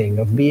anything,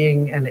 of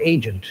being an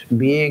agent,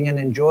 being an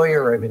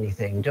enjoyer of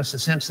anything. Just a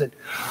sense that,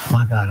 oh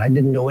my God, I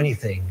didn't know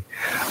anything.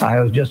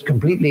 I was just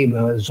completely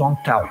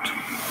zonked out.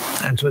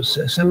 And so it's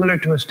similar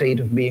to a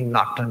state of being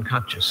knocked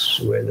unconscious,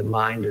 where the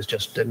mind is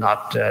just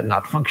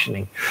not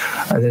functioning.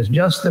 There's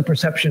just the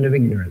perception of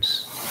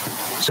ignorance.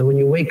 So when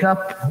you wake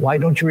up, why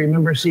don't you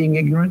remember seeing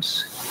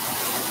ignorance?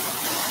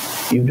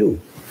 You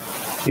do.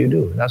 You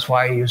do. That's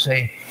why you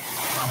say,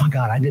 oh my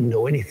God, I didn't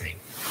know anything.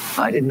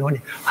 I didn't know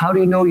anything. How do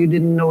you know you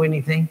didn't know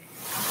anything?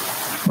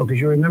 Well,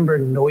 because you remember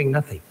knowing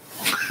nothing.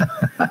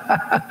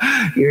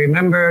 You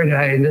remember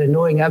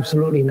knowing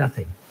absolutely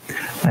nothing.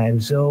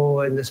 And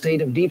so in the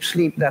state of deep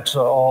sleep, that's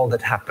all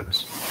that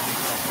happens.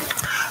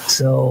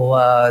 So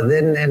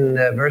then in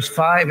verse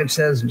 5, it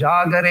says,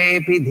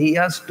 Jagare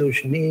pidhiyas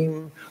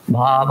tushnim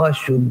bhava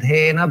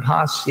shuddhena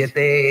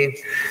bhasyate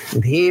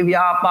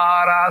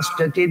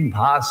dhivyaparascha chid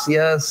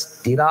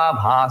bhasyas tira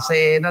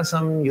bhasena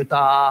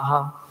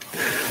samyutaha.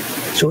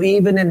 So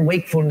even in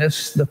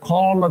wakefulness, the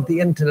calm of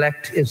the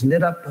intellect is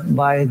lit up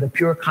by the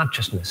pure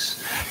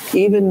consciousness.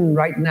 Even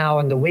right now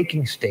in the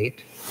waking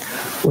state,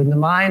 when the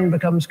mind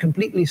becomes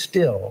completely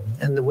still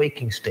in the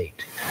waking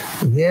state,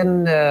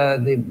 then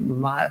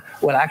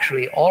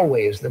actually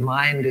always the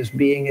mind is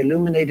being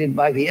illuminated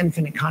by the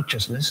infinite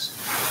consciousness.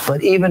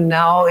 But even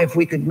now, if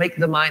we could make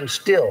the mind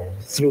still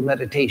through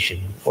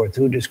meditation or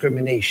through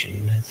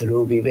discrimination,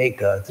 through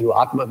viveka, through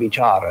atma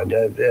vichara,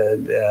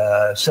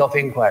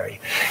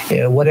 self-inquiry,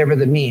 whatever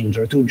the means,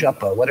 or through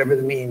japa, whatever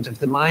the means, if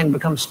the mind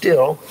becomes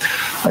still,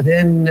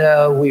 then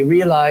we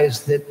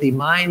realize that the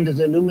mind is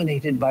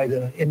illuminated by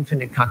the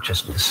infinite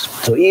consciousness.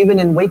 So even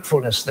in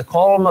wakefulness, the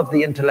calm of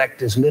the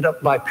intellect is lit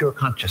up by pure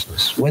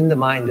consciousness when the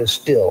mind is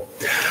still.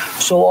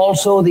 So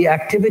also the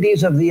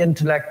activities of the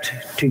intellect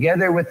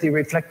together with the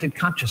reflected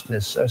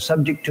consciousness are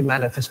subject to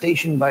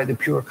manifestation by the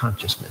pure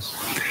consciousness.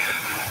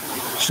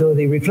 So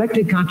the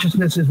reflected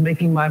consciousness is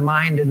making my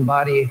mind and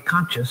body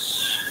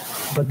conscious,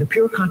 but the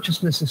pure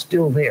consciousness is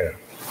still there.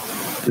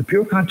 The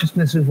pure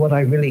consciousness is what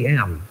I really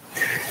am.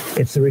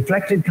 It's the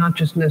reflected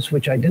consciousness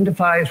which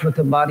identifies with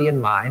the body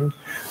and mind,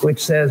 which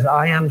says,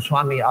 I am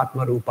Swami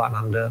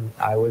Atmarupananda.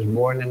 I was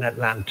born in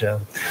Atlanta.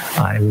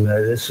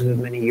 This is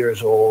many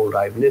years old.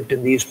 I've lived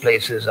in these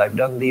places. I've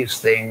done these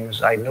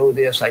things. I know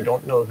this. I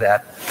don't know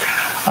that.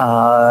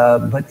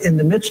 But in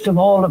the midst of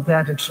all of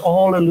that, it's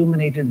all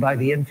illuminated by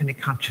the infinite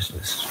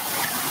consciousness.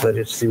 But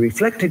it's the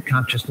reflected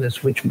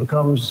consciousness which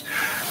becomes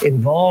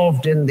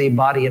involved in the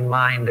body and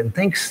mind and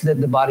thinks that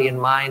the body and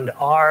mind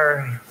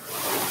are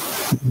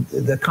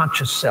the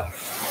conscious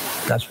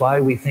self. That's why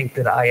we think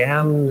that I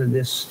am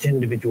this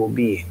individual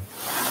being.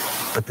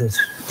 But this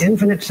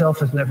infinite self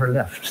has never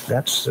left.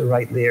 That's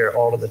right there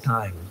all of the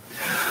time.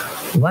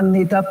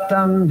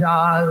 Vannitaptam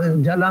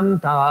jalam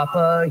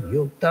tapa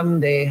yuktam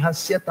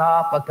dehasya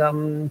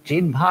tapakam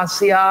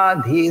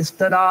chidbhasya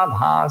dhistara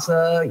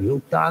bhasa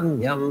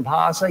yuktanyam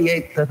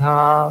bhasayet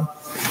tatha.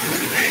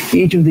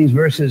 Each of these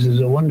verses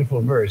is a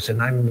wonderful verse,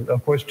 and I'm,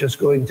 of course, just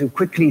going through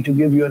quickly to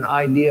give you an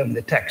idea of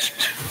the text,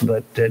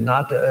 but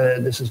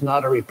this is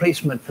not a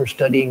replacement for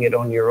studying it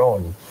on your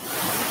own.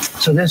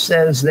 So this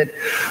says that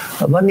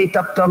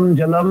Vannitaptam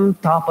jalam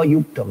tapa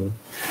yuktam,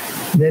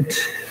 that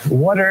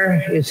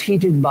water is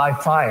heated by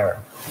fire,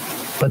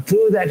 but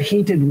through that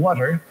heated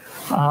water,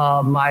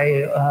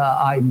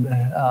 I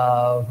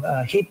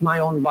heat my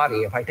own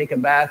body. If I take a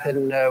bath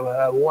in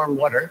warm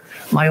water,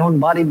 my own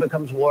body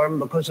becomes warm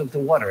because of the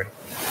water.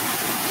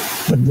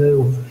 But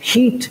the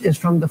heat is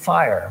from the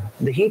fire.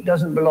 The heat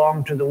doesn't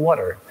belong to the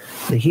water.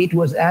 The heat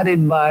was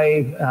added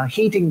by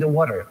heating the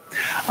water.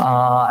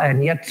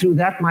 And yet through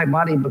that, my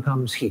body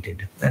becomes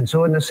heated. And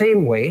so in the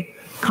same way,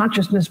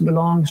 consciousness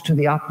belongs to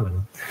the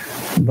Atman.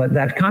 But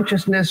that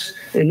consciousness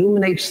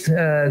illuminates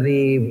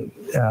the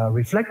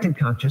reflected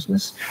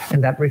consciousness,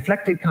 and that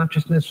reflected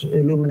consciousness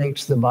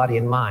illuminates the body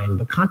and mind.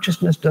 But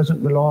consciousness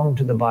doesn't belong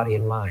to the body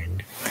and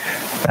mind.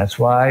 That's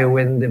why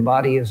when the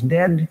body is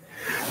dead,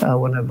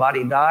 when a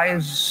body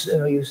dies,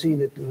 you see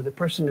that the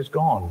person is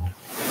gone.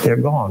 They're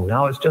gone.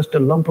 Now it's just a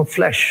lump of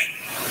flesh,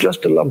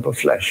 just a lump of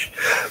flesh.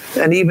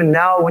 And even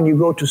now when you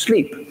go to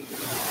sleep,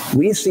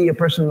 we see a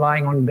person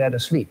lying on bed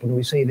asleep, and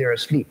we say they're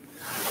asleep.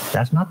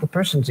 That's not the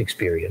person's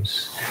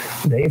experience.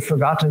 They've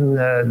forgotten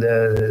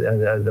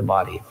the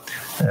body.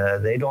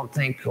 They don't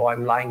think, oh,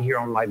 I'm lying here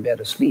on my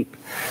bed asleep.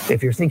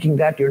 If you're thinking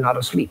that, you're not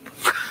asleep.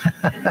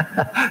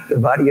 The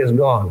body is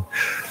gone.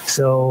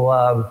 So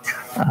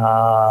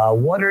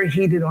water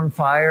heated on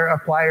fire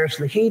acquires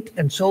the heat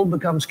and so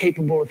becomes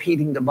capable of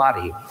heating the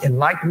body. In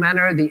like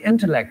manner, the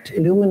intellect,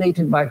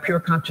 illuminated by pure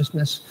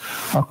consciousness,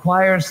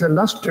 acquires the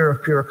luster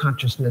of pure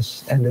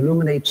consciousness and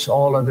illuminates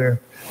all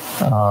other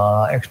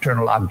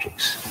external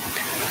objects.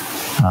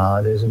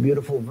 There's a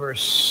beautiful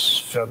verse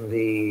from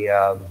the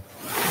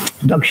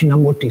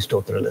Dakshinamurti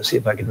Stotra. Let's see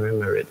if I can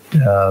remember it.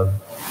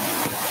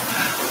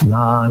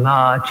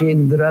 Nana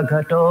chidra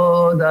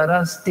ghato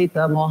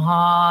darastita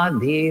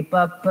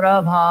mohadipa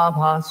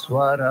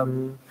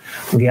prabhavaswaram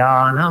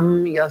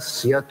Jnanam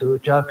yasya tu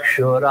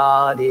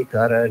chakshuradi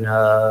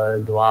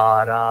karana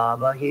dvara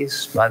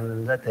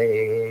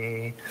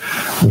bahispandate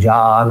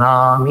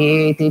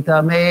Janamiti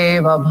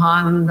tameva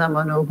bhandam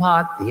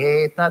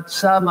anubhatye tat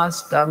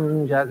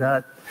samastam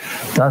jagat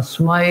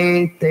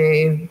tasmai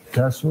te.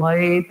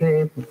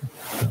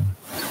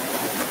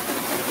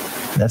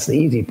 That's the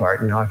easy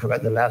part. Now I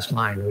forgot the last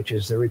line, which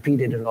is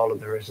repeated in all of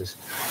the verses.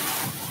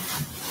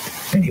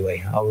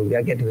 Anyway, I'll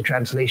get to the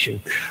translation.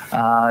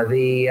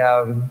 The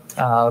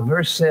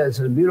verse says,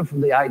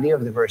 the idea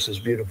of the verse is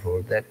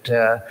beautiful, that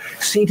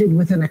seated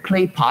within a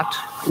clay pot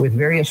with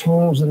various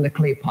holes in the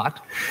clay pot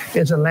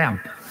is a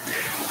lamp.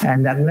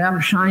 And that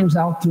lamp shines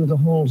out through the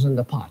holes in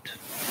the pot.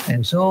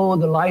 And so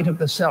the light of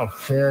the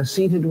self,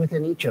 seated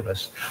within each of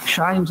us,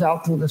 shines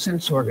out through the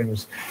sense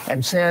organs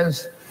and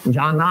says,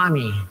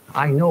 Janami,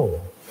 I know,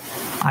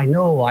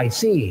 I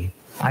see,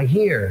 I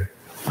hear,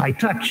 I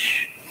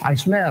touch, I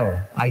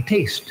smell, I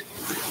taste.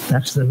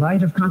 That's the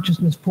light of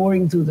consciousness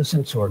pouring through the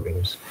sense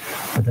organs.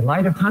 But the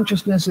light of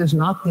consciousness is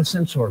not the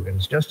sense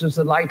organs, just as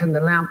the light in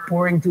the lamp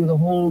pouring through the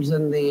holes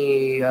in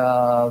the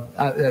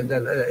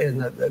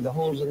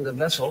holes in the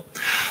vessel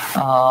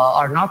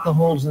are not the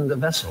holes in the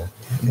vessel.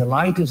 The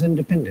light is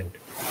independent,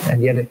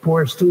 and yet it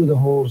pours through the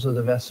holes of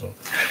the vessel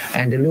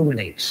and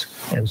illuminates.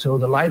 And so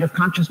the light of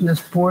consciousness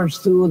pours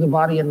through the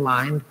body and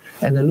mind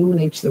and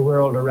illuminates the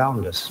world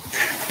around us.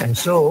 And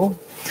so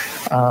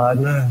oh,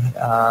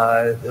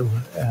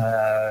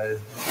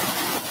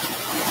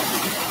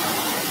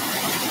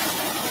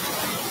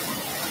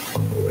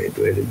 wait,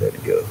 where did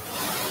that go?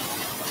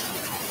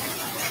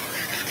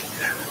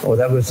 Oh,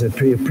 that was the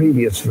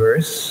previous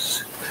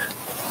verse.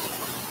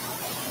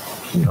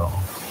 No.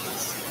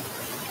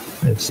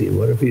 Let's see,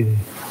 what if the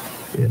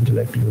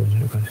intellect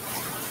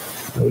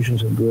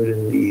notions of good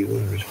and evil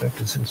in respect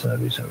to sense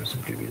objects are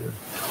simply reason.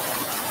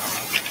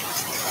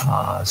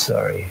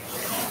 Sorry.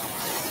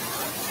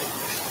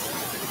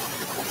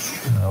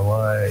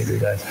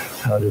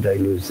 How did I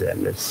lose that?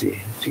 Let's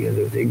see.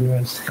 Together with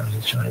ignorance,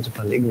 consciousness shines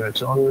upon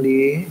ignorance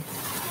only.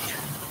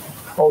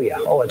 Oh yeah,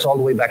 it's all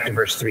the way back to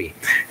verse 3.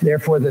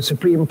 Therefore, the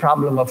supreme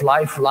problem of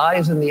life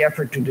lies in the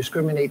effort to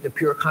discriminate the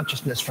pure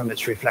consciousness from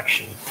its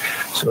reflection.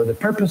 So the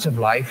purpose of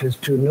life is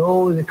to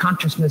know the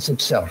consciousness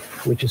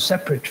itself, which is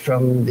separate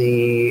from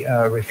the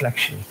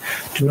reflection.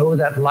 To know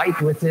that light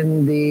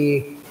within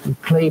the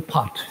clay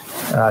pot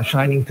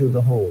shining through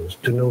the holes,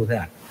 to know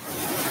that.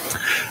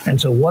 And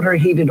so water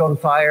heated on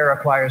fire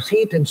acquires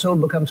heat and so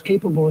becomes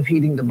capable of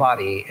heating the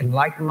body. In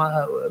like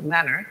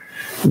manner,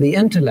 the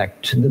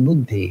intellect, the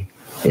buddhi,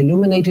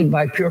 illuminated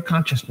by pure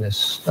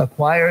consciousness,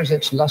 acquires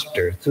its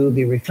luster through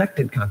the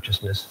reflected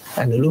consciousness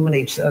and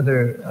illuminates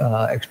other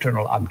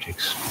external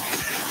objects.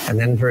 And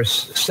then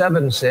verse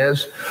 7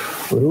 says,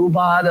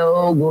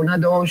 Rupado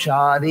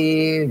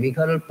gunadoshadi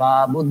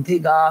vikalpa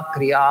buddhiga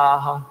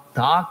kriyaha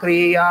ta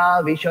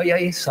kriya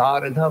vishayai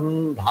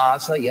sardham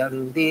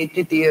bhasayanti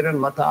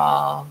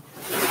chitirmata.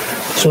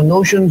 So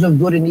notions of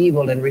good and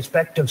evil in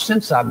respect of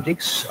sense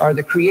objects are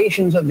the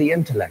creations of the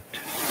intellect.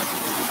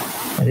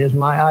 It is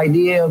my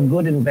idea of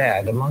good and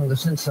bad among the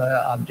sense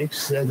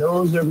objects.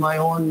 Those are my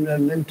own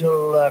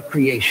mental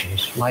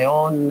creations, my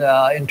own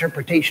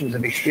interpretations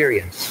of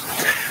experience.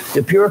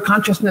 The pure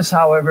consciousness,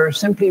 however,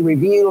 simply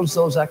reveals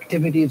those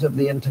activities of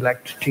the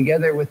intellect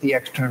together with the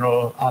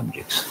external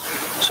objects.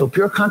 So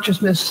pure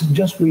consciousness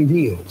just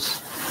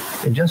reveals.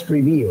 It just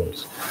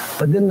reveals.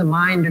 But then the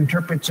mind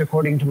interprets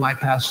according to my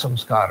past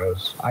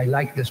samskaras. I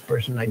like this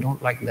person, I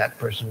don't like that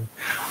person.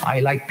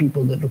 I like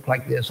people that look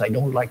like this, I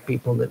don't like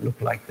people that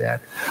look like that.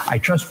 I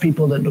trust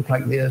people that look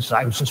like this,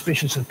 I'm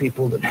suspicious of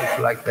people that look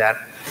like that.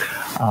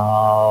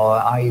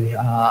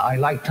 I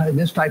like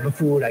this type of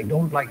food, I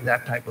don't like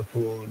that type of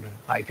food.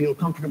 I feel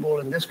comfortable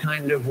in this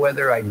kind of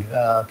weather, I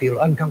feel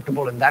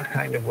uncomfortable in that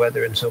kind of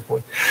weather, and so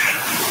forth.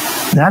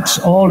 That's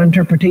all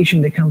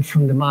interpretation that comes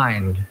from the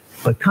mind.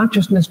 But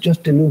consciousness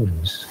just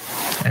illumines.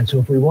 And so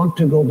if we want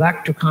to go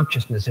back to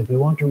consciousness, if we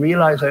want to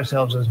realize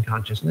ourselves as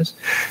consciousness,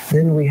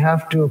 then we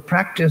have to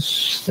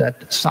practice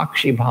that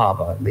sakshi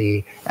bhava,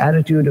 the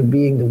attitude of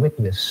being the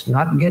witness,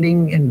 not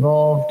getting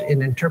involved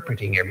in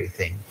interpreting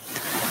everything.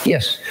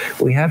 Yes,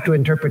 we have to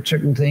interpret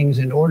certain things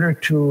in order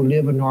to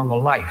live a normal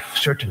life,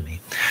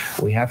 certainly.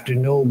 We have to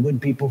know good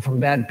people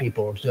from bad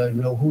people, to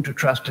know who to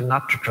trust and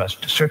not to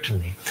trust,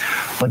 certainly.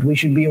 But we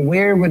should be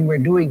aware when we're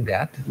doing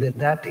that,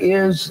 that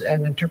is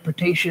an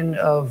interpretation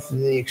of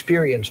the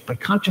experience. But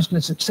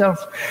consciousness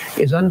itself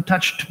is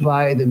untouched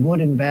by the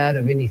good and bad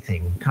of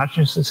anything.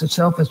 Consciousness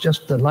itself is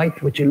just the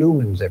light which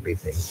illumines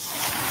everything.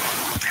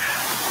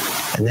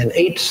 And then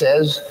 8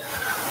 says,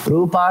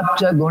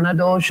 Rupacha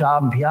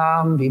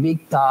gunadoshabhyam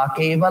vivikta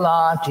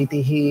kevala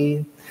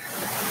chitihi.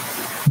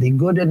 The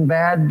good and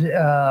bad,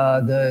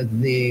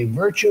 the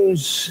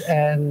virtues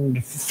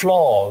and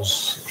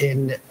flaws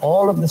in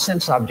all of the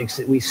sense objects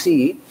that we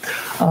see,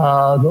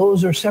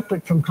 those are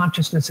separate from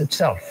consciousness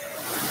itself.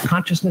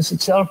 Consciousness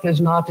itself is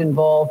not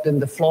involved in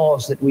the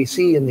flaws that we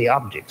see in the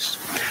objects.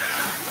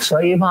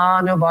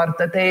 Saivana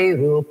vartate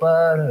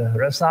rupa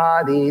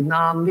rasadi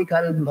nam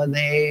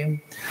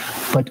vikalpane.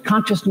 But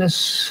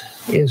consciousness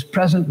is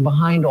present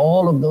behind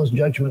all of those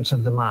judgments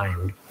of the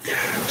mind.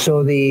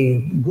 So the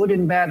good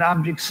and bad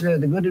objects, the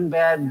good and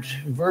bad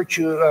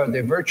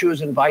the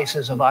virtues and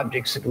vices of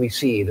objects that we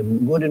see, the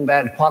good and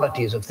bad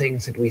qualities of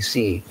things that we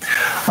see,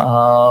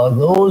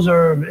 those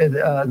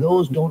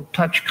don't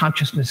touch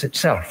consciousness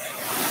itself.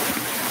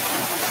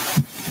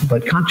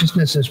 But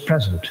consciousness is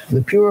present.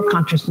 The pure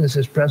consciousness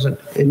is present,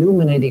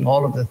 illuminating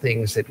all of the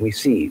things that we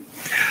see.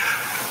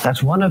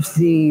 That's one of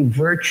the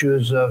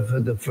virtues of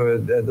for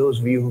those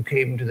of you who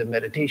came to the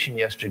meditation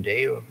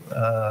yesterday.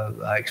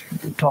 I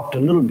talked a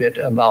little bit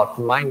about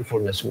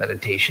mindfulness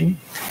meditation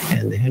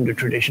in the Hindu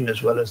tradition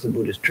as well as the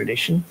Buddhist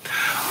tradition.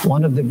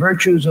 One of the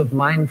virtues of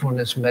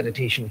mindfulness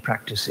meditation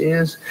practice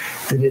is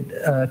that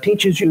it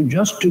teaches you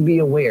just to be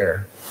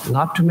aware,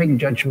 not to make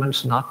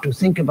judgments, not to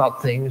think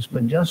about things,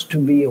 but just to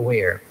be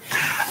aware.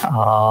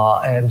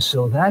 And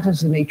so that is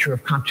the nature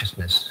of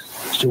consciousness.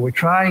 So we're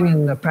trying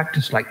in a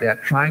practice like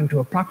that, trying to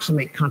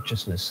approximate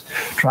consciousness,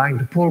 trying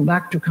to pull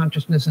back to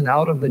consciousness and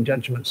out of the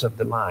judgments of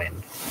the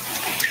mind.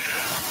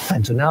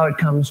 And so now it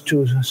comes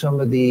to some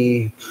of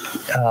the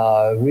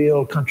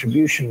real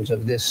contributions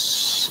of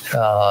this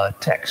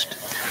text.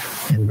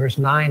 In verse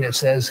 9 it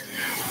says,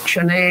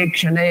 Kshane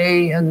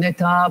kshane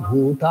anita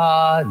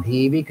bhuta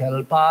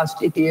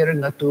dhivikalpastitir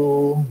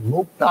natu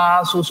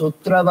mukta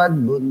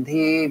susutravad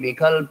buddhi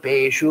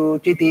vikalpeshu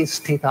chiti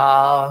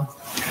sthita.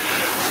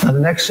 Now the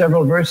next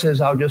several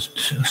verses I'll just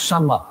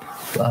sum up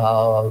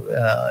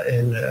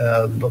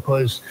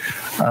because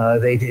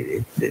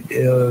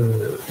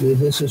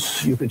this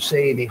is, you could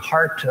say, the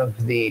heart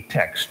of the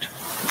text.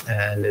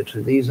 And it's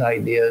these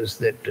ideas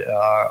that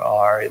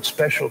are its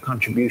special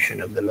contribution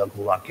of the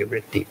Laghu Vakya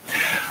Vritti.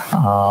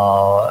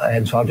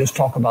 And so I'll just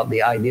talk about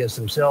the ideas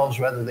themselves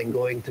rather than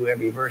going through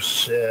every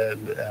verse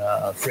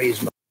phrase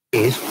by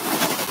phrase.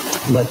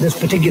 But this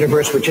particular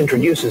verse which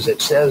introduces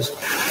it says,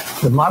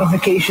 the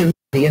modification of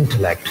the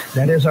intellect,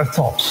 that is our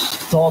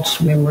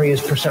thoughts,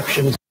 memories,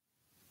 perceptions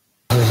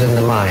in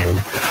the mind,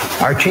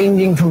 are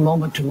changing from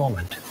moment to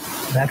moment.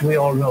 That we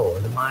all know.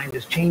 The mind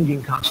is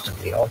changing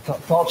constantly. Our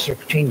thoughts are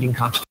changing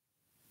constantly.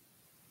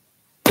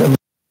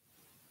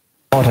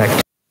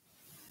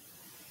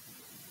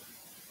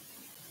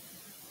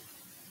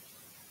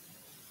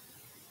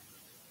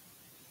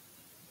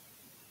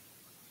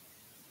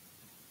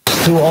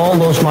 Through all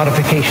those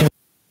modifications,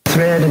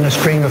 thread in a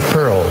string of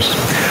pearls.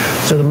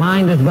 So the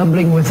mind is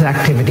bubbling with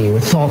activity,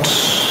 with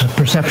thoughts,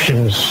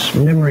 perceptions,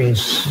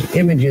 memories,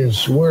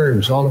 images,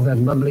 words, all of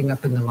that bubbling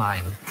up in the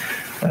mind.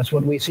 That's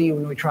what we see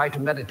when we try to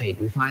meditate.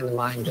 We find the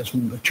mind just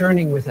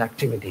churning with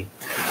activity.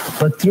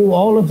 But through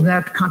all of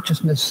that,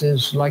 consciousness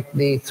is like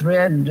the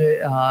thread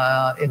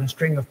in a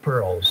string of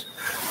pearls.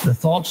 The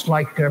thoughts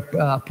like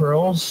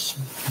pearls,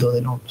 though they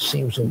don't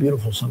seem so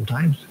beautiful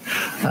sometimes.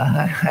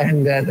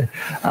 And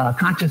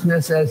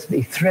consciousness as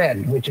the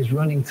thread which is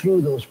running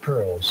through those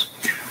pearls.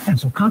 And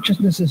so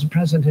consciousness is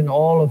present in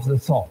all of the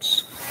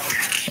thoughts.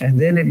 And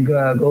then it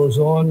goes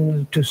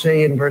on to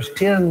say in verse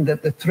 10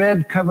 that the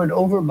thread covered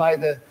over by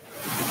the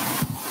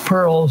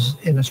pearls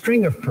in a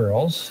string of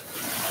pearls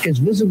is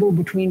visible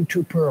between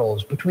two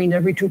pearls. Between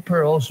every two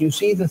pearls, you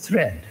see the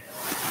thread.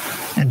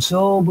 And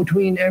so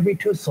between every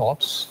two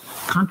thoughts,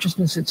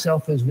 consciousness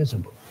itself is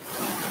visible.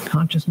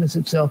 Consciousness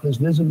itself is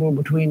visible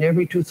between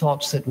every two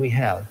thoughts that we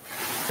have.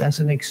 That's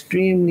an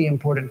extremely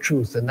important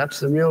truth, and that's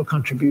the real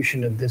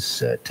contribution of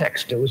this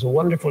text. It was a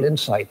wonderful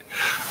insight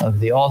of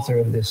the author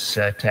of this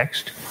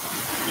text,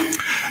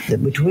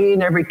 that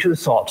between every two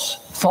thoughts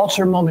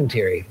are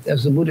momentary,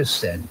 as the Buddhist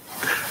said.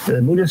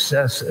 The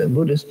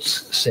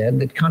Buddhists said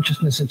that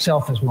consciousness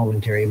itself is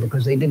momentary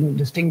because they didn't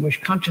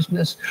distinguish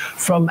consciousness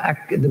from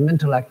the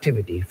mental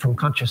activity, from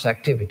conscious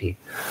activity.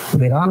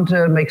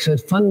 Vedanta makes a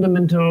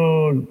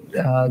fundamental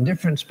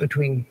difference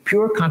between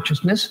pure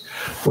consciousness,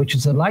 which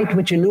is the light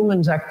which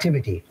illumines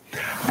activity,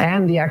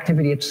 and the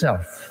activity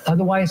itself.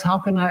 Otherwise, how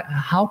can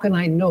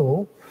I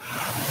know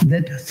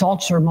that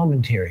thoughts are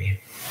momentary?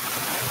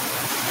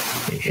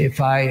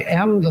 If I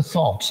am the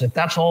thoughts, if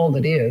that's all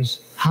that is,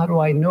 how do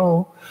I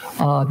know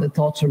that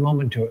thoughts are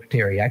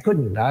momentary? I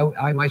couldn't.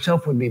 I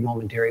myself would be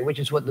momentary, which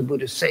is what the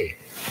Buddhists say,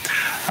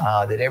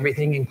 that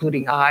everything,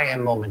 including I,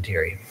 am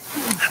momentary.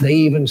 They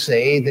even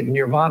say that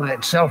nirvana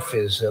itself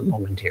is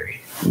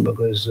momentary,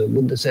 because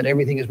Buddha said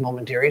everything is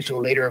momentary, so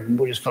later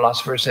Buddhist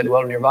philosophers said,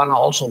 well, nirvana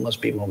also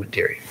must be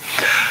momentary.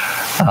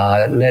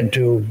 That led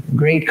to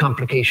great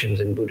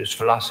complications in Buddhist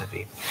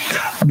philosophy.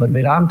 But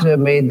Vedanta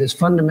made this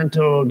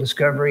fundamental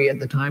discovery at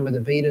the time of the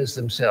Vedas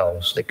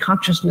themselves, that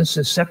consciousness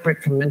is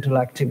separate from mental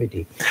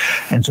activity.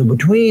 And so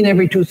between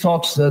every two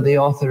thoughts, the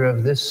author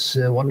of this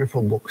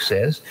wonderful book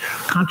says,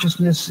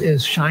 consciousness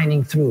is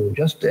shining through,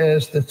 just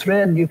as the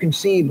thread you can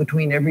see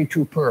between every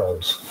two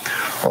pearls.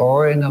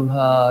 Or in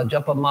a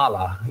japa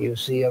mala, you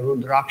see a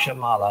rudraksha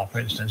mala, for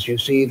instance. You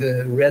see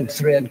the red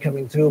thread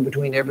coming through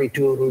between every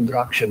two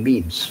rudraksha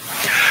beads.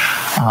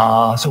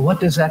 So what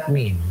does that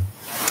mean?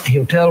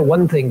 He'll tell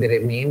one thing that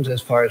it means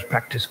as far as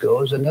practice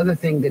goes. Another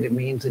thing that it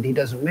means that he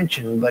doesn't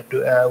mention, but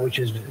which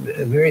is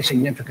very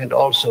significant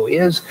also,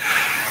 is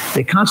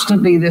that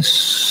constantly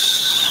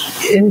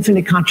this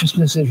infinite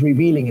consciousness is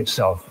revealing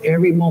itself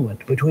every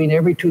moment between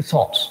every two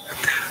thoughts.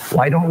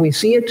 Why don't we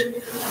see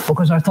it?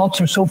 Because our thoughts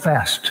are so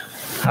fast.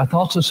 Our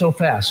thoughts are so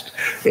fast.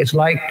 It's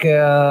like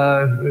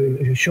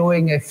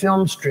showing a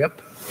film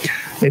strip.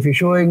 If you're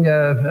showing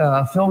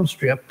a film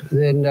strip,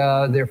 then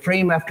they're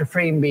frame after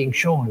frame being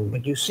shown.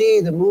 But you see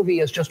the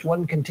movie as just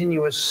one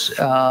continuous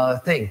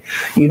thing.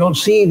 You don't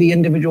see the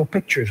individual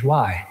pictures.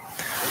 Why?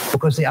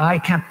 Because the eye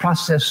can't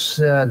process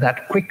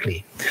that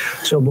quickly.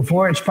 So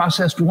before it's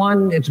processed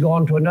one, it's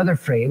gone to another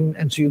frame,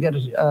 and so you get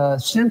a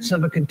sense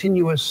of a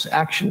continuous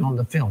action on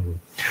the film.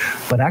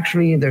 But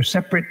actually, they're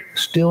separate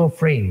still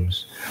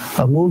frames.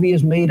 A movie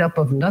is made up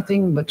of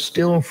nothing but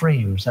still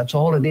frames. That's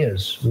all it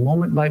is,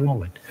 moment by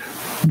moment.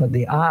 But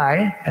the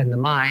eye and the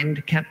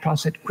mind can't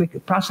process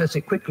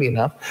it quickly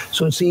enough,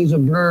 so it sees a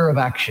blur of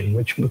action,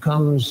 which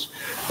becomes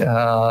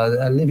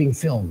a living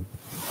film.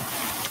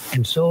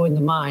 And so in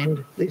the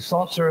mind, these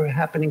thoughts are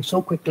happening so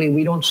quickly,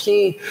 we don't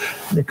see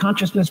the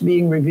consciousness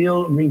being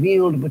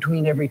revealed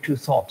between every two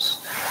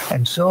thoughts.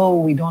 And so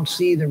we don't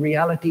see the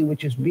reality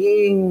which is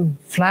being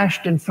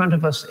flashed in front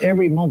of us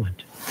every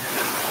moment.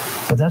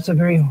 But that's a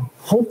very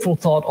hopeful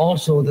thought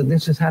also, that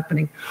this is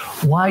happening.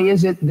 Why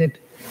is it that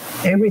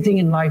everything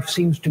in life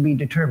seems to be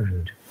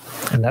determined?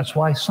 And that's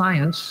why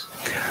science,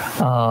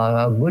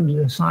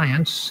 good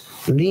science,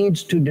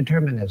 leads to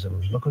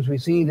determinism, because we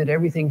see that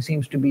everything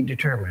seems to be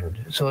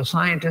determined. So a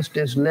scientist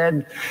is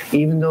led,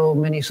 even though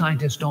many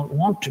scientists don't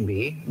want to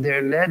be,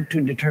 they're led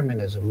to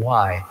determinism.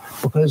 Why?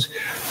 Because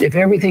if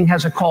everything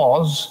has a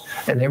cause,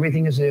 and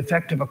everything is the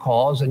effect of a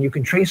cause, and you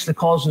can trace the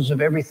causes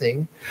of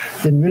everything,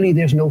 then really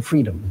there's no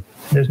freedom.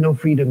 There's no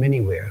freedom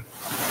anywhere.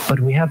 But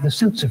we have the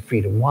sense of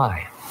freedom.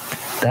 Why?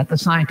 That the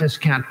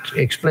scientist can't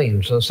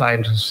explain. So the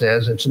scientist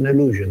says it's an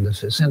illusion. The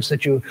sense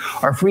that you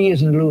are free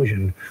is an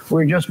illusion.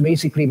 We're just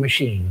basically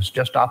machines,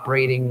 just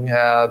operating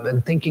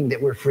and thinking that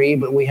we're free,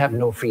 but we have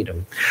no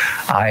freedom.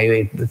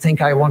 I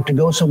think I want to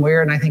go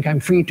somewhere and I think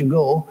I'm free to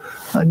go.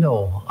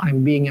 No,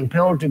 I'm being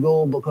impelled to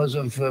go because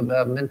of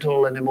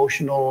mental and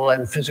emotional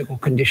and physical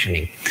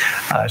conditioning.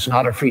 It's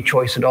not a free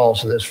choice at all,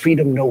 so there's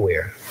freedom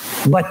nowhere.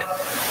 But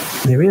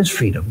there is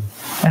freedom.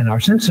 And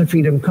our sense of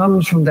freedom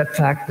comes from that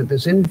fact that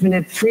this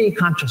infinite free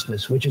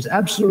consciousness, which is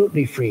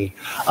absolutely free,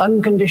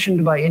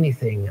 unconditioned by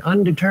anything,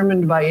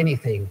 undetermined by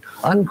anything,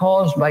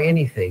 uncaused by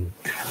anything,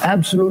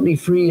 absolutely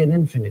free and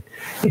infinite,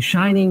 is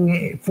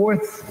shining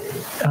forth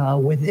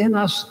within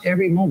us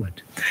every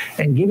moment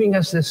and giving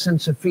us this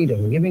sense of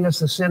freedom, giving us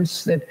the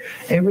sense that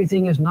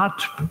everything is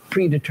not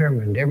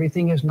predetermined,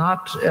 everything is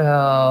not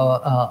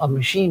a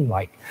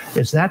machine-like.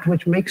 It's that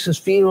which makes us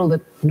feel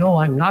that, no,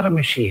 I'm not a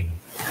machine.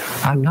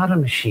 I'm not a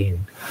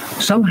machine.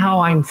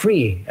 Somehow I'm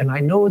free, and I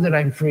know that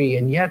I'm free,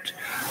 and yet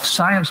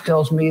science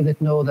tells me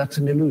that no, that's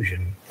an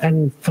illusion.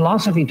 And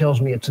philosophy tells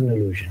me it's an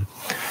illusion.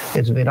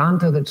 It's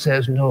Vedanta that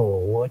says, no,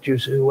 what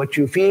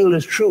you feel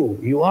is true.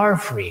 You are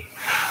free.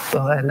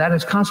 And that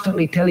is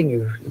constantly telling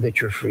you that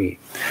you're free.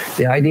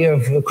 The idea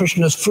of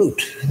Krishna's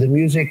flute, the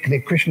music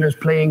that Krishna is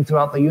playing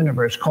throughout the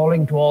universe,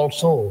 calling to all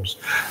souls,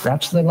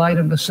 that's the light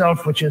of the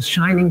self which is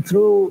shining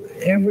through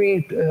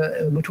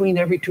between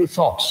every two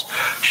thoughts,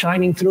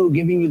 shining through,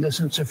 giving you the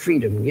sense of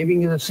freedom,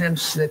 giving you the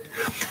sense that,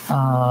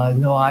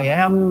 no, I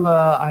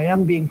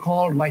am being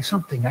called by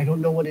something. I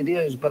don't know what it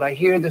is, but I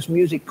hear this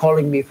music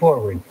calling me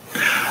forward.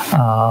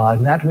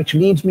 And that which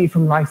leads me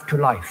from life to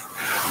life.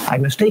 I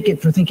mistake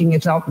it for thinking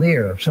it's out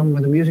there.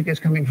 When the music is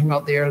coming from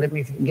out there, let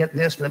me get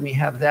this, let me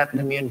have that,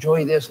 let me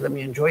enjoy this, let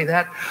me enjoy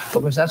that,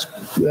 because that's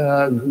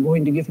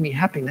going to give me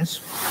happiness.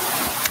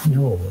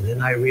 No,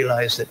 then I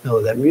realize that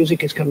no, that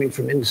music is coming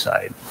from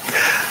inside.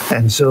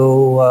 And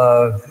so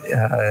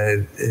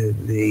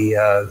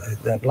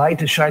that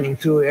light is shining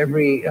through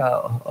every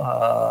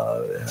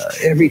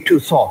two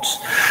thoughts.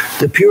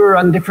 The pure,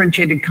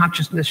 undifferentiated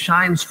consciousness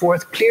shines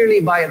forth clearly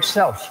by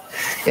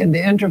itself in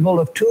the interval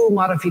of two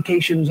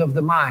modifications of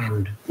the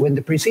mind, when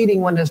the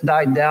preceding one has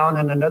died down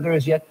and another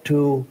is yet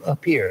to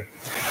appear.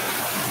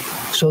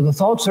 So the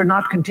thoughts are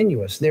not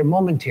continuous, they're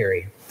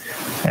momentary.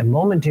 And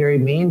momentary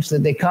means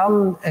that they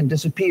come and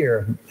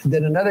disappear.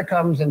 Then another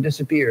comes and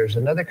disappears.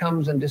 Another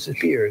comes and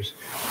disappears.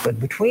 But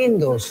between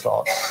those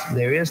thoughts,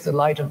 there is the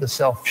light of the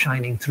self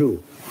shining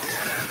through.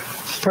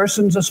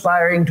 Persons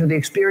aspiring to the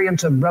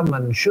experience of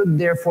Brahman should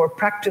therefore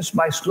practice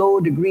by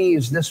slow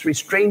degrees this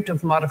restraint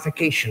of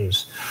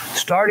modifications,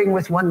 starting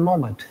with one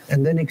moment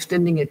and then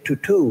extending it to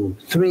 2,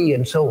 3,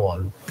 and so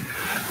on.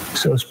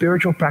 So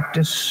spiritual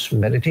practice,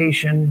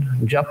 meditation,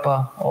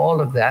 japa, all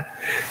of that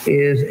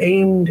is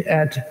aimed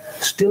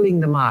at stilling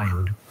the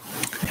mind.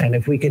 And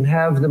if we can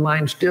have the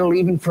mind still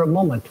even for a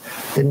moment,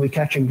 then we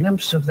catch a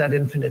glimpse of that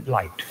infinite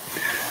light.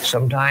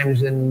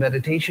 Sometimes in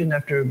meditation,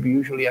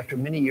 usually after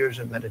many years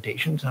of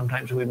meditation,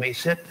 sometimes we may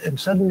sit and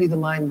suddenly the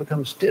mind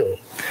becomes still.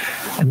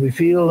 And we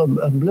feel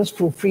a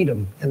blissful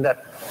freedom in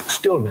that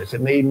stillness.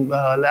 It may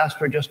last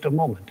for just a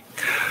moment.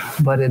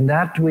 But in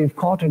that we've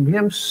caught a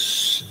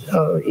glimpse,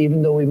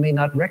 even though we may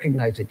not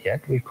recognize it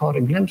yet, we've caught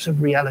a glimpse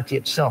of reality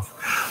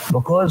itself,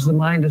 because the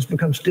mind has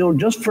become still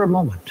just for a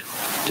moment,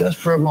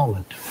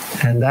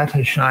 and that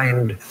has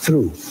shined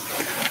through.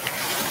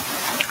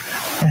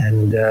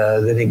 And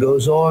then he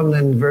goes on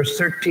in verse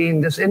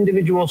 13, this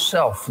individual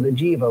self, the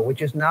jiva,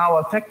 which is now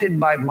affected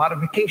by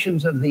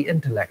modifications of the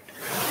intellect,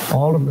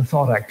 all of the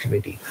thought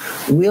activity,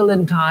 will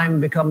in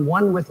time become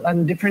one with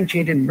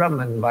undifferentiated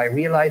Brahman by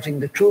realizing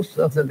the truth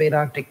of the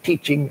Vedantic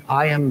teaching,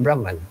 I am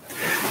Brahman.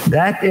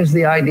 That is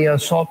the idea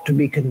sought to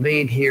be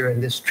conveyed here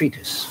in this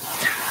treatise.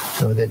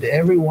 So that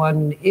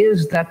everyone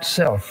is that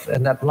self,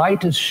 and that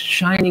light is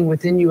shining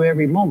within you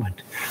every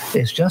moment.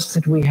 It's just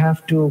that we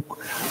have to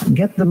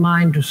get the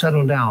mind to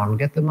settle down,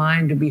 get the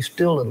mind to be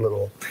still a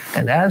little.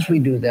 And as we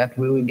do that,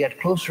 we will get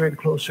closer and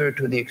closer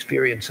to the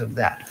experience of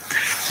that.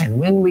 And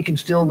when we can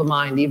still the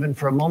mind, even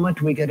for a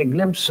moment, we get a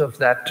glimpse of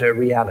that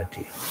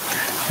reality.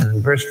 And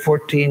in verse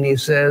 14, he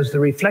says, the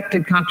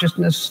reflected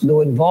consciousness,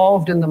 though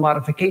involved in the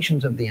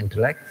modifications of the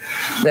intellect,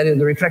 that is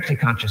the reflected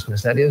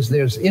consciousness, that is,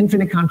 there's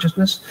infinite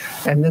consciousness,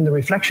 and then the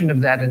reflection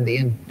of that in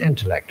the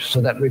intellect. So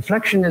that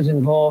reflection is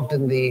involved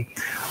in the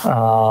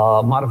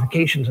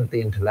modifications of the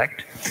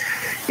intellect,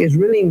 is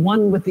really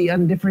one with the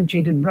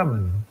undifferentiated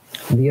Brahman.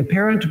 The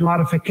apparent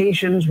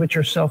modifications, which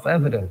are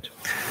self-evident,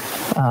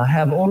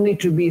 have only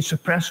to be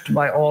suppressed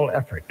by all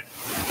effort.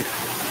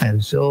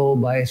 And so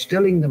by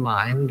stilling the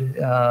mind,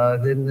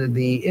 then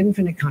the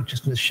infinite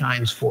consciousness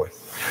shines forth.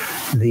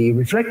 The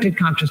reflected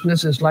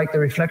consciousness is like the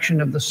reflection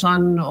of the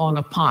sun on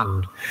a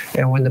pond.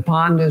 And when the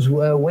pond is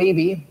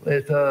wavy,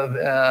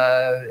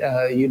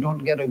 you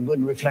don't get a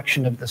good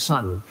reflection of the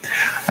sun.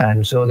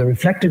 And so the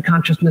reflected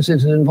consciousness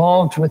is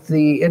involved with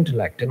the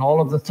intellect, and all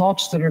of the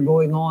thoughts that are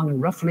going on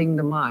and ruffling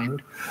the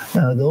mind,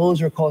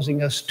 those are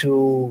causing us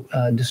to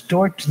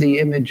distort the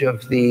image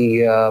of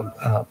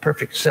the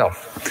perfect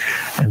self.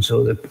 And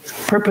so the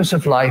purpose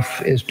of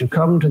life is to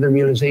come to the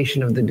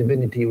realization of the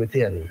divinity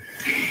within.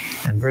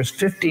 And verse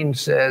 15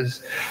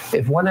 says,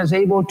 if one is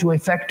able to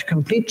effect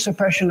complete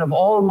suppression of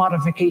all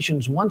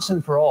modifications once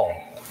and for all,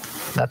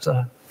 that's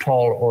a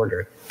tall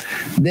order,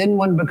 then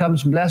one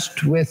becomes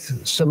blessed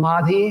with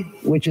samadhi,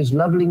 which is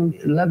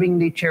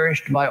lovingly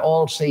cherished by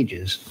all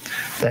sages.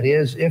 That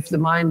is, if the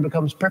mind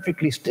becomes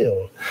perfectly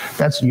still,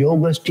 that's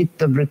yoga's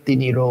chitta vritti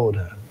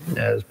nirodha.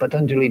 As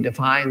Patanjali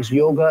defines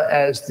yoga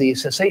as the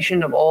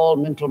cessation of all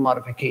mental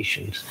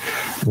modifications.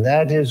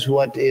 That is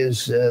what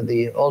is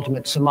the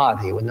ultimate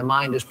samadhi, when the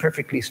mind is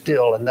perfectly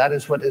still, and that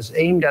is what is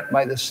aimed at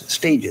by the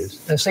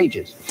sages.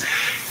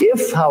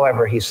 If,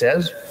 however, he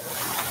says,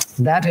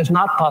 that is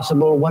not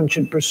possible, one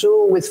should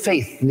pursue with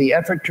faith the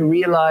effort to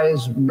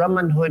realize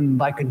Brahmanhood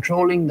by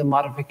controlling the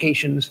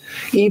modifications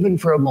even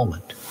for a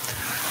moment.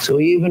 So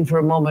even for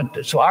a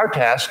moment, so our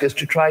task is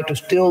to try to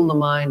still the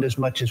mind as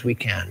much as we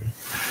can.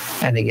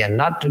 And again,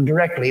 not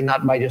directly,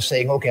 not by just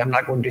saying, okay, I'm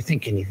not going to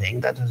think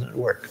anything. That doesn't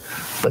work.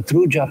 But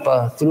through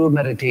japa, through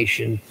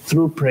meditation,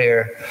 through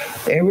prayer,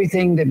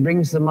 everything that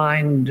brings the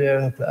mind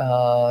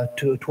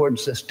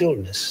towards the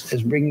stillness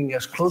is bringing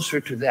us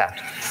closer to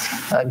that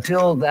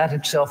until that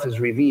itself is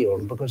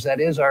revealed, because that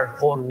is our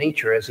own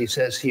nature, as he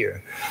says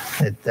here.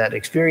 That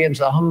experience,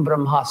 aham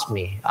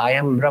brahmasmi, I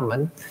am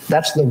Brahman,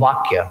 that's the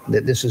vakya,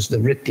 that this is the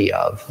vritti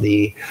of,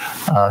 the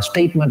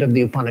statement of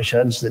the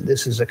Upanishads that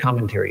this is a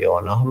commentary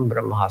on, aham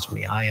brahmasmi,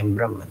 I am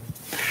Brahman.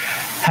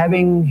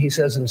 Having, he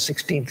says in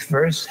 16th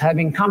verse,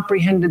 having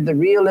comprehended the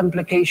real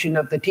implication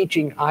of the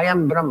teaching, I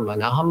am Brahman,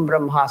 aham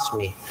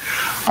brahmasmi,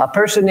 a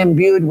person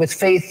imbued with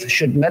faith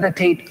should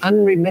meditate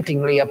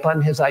unremittingly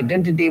upon his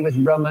identity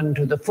with Brahman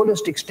to the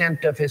fullest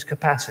extent of his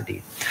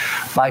capacity,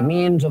 by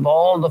means of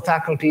all the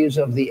faculties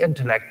of the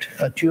intellect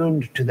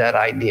attuned to that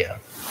idea.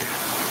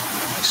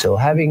 So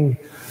having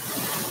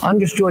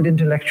understood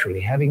intellectually,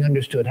 having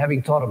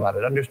thought about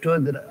it,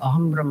 understood that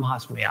aham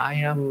brahmasmi, I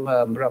am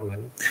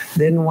Brahman,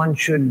 then one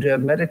should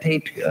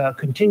meditate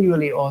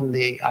continually on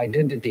the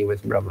identity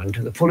with Brahman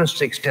to the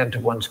fullest extent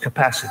of one's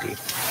capacity.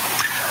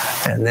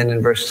 And then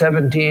in verse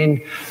 17,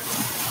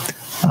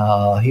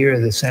 here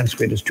the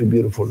Sanskrit is too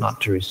beautiful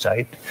not to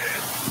recite.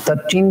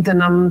 Tat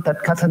chintanam,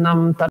 tat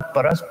kathanam, tat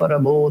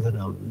paraspara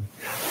bodhanam.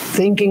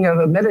 Thinking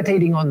of,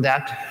 meditating on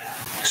that,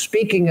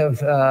 speaking of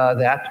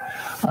that,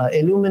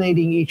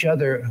 illuminating each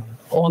other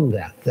on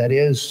that. That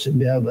is,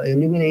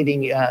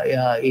 illuminating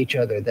each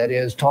other. That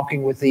is,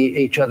 talking with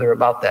each other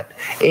about that.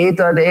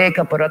 Etad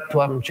eka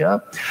paratvam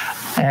cha,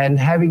 and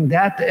having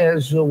that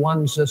as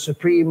one's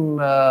supreme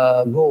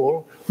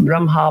goal,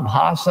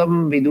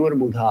 brahmabhyasam vidur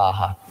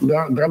buddhaha.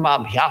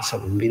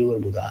 Brahmabhyasam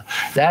vidur buddha.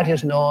 That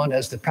is known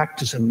as the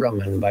practice of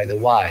Brahman by the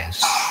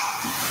wise.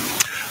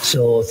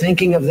 So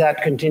thinking of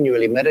that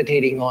continually,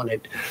 meditating on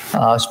it,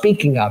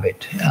 speaking of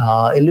it,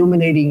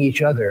 illuminating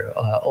each other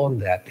on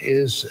that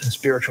is a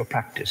spiritual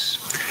practice.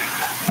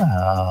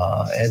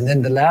 And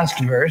then the last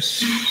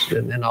verse,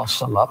 and then I'll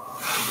sum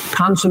up.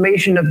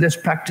 Consummation of this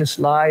practice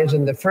lies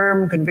in the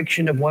firm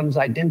conviction of one's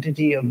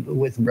identity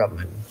with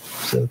Brahman.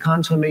 So the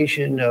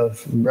consummation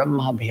of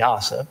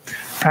Brahmabhyasa,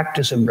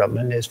 practice of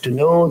Brahman, is to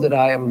know that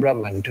I am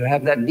Brahman, to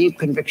have that deep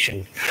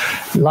conviction.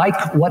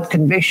 Like what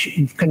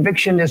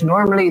conviction is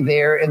normally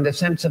there in the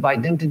sense of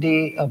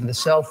identity of the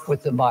self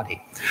with the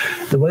body.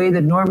 The way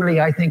that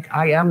normally I think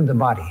I am the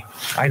body.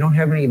 I don't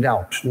have any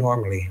doubt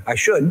normally. I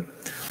should,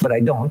 but I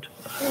don't.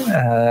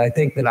 I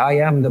think that I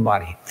am the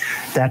body.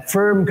 That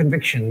firm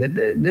conviction that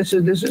this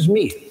is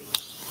me.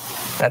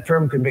 That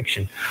firm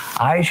conviction.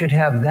 I should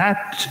have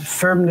that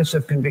firmness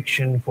of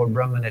conviction for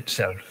Brahman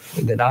itself,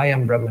 that I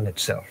am Brahman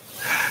itself.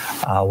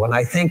 When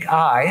I think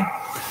I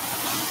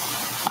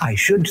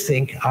should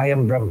think I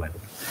am Brahman,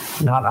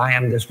 not I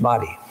am this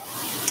body.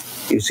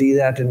 You see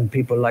that in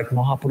people like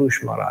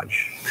Mahapurush Maharaj,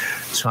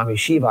 Swami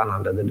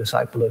Shivananda, the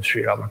disciple of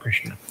Sri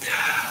Ramakrishna.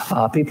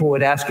 People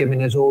would ask him in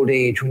his old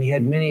age, when he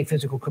had many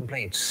physical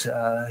complaints,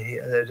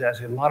 they'd ask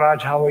him,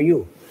 Maharaj, how are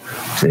you?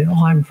 He'd say,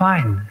 oh, I'm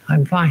fine,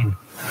 I'm fine.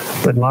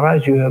 But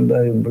Maharaj, you have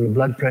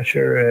blood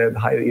pressure,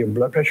 your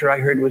blood pressure I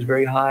heard was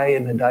very high,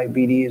 and the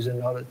diabetes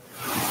and all that.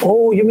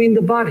 Oh, you mean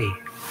the body?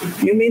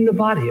 You mean the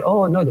body?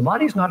 Oh, no, the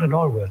body's not at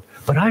all well,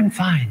 but I'm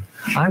fine,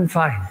 I'm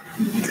fine.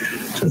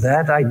 So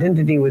that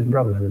identity with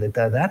Brahman,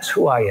 that's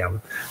who I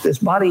am. This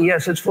body,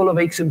 yes, it's full of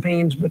aches and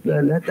pains, but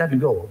let that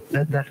go,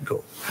 let that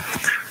go.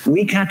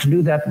 We can't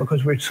do that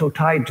because we're so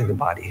tied to the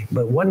body,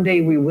 but one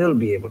day we will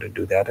be able to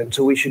do that, and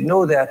so we should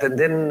know that, and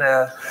then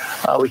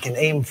we can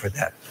aim for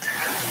that.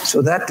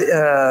 So that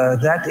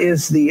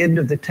is the end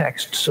of the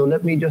text. So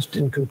let me just,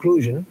 in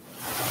conclusion,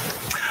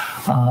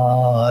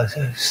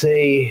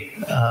 say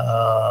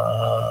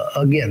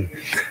again,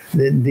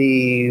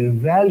 the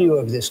value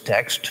of this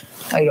text.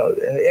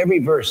 Every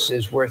verse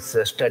is worth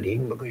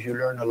studying because you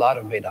learn a lot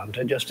of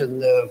Vedanta just in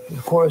the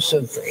course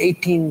of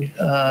 18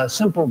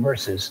 simple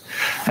verses.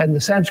 And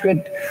the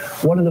Sanskrit,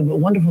 one of the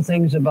wonderful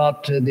things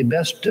about the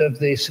best of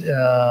these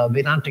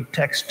Vedantic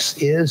texts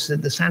is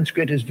that the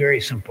Sanskrit is very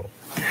simple.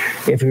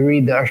 If you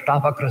read the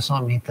Ashtavakra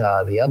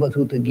Samhita, the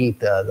Abhatuta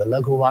Gita, the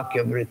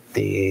Laghuvakya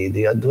Vritti,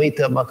 the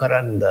Advaita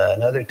Makaranda,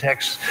 and other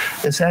texts,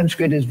 the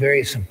Sanskrit is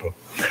very simple.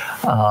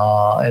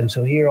 And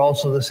so here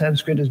also the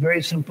Sanskrit is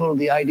very simple,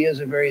 the ideas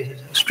are very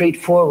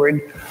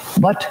straightforward,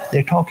 but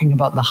they're talking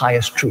about the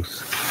highest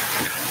truth.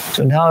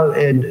 So now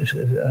in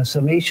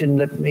summation,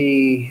 let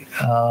me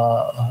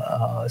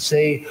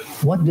say,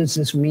 what does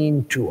this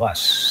mean to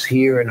us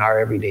here in our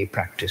everyday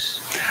practice?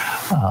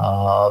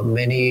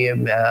 Many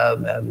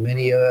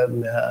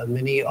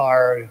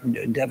are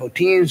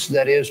devotees,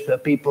 that is,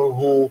 people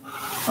who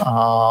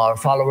are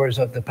followers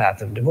of the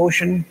path of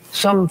devotion,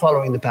 some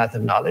following the path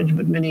of knowledge,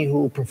 but many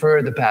who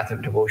prefer the path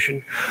of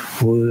devotion,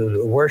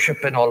 who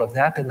worship and all of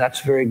that, and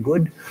that's very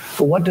good.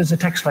 But what does a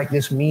text like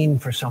this mean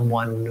for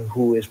someone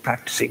who is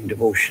practicing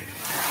devotion?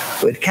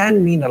 Well, it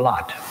can mean a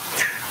lot.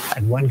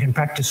 And one can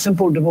practice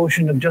simple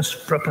devotion of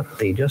just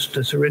prapatti, just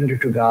to surrender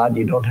to God.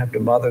 You don't have to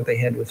bother the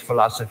head with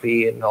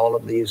philosophy and all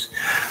of these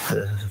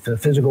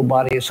physical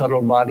body,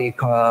 subtle body,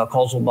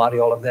 causal body,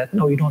 all of that.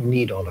 No, you don't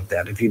need all of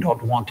that if you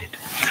don't want it.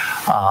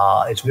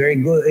 It's very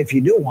good. If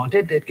you do want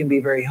it, it can be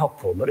very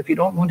helpful. But if you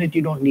don't want it,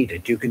 you don't need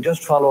it. You can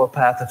just follow a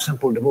path of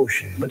simple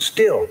devotion. But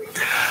still,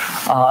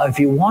 if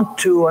you want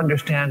to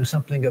understand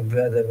something of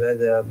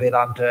the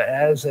Vedanta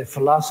as a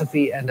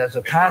philosophy and as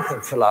a path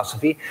of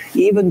philosophy,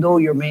 even though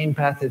your main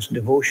path is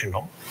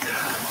devotional,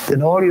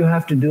 then all you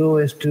have to do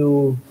is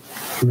to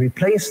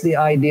replace the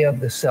idea of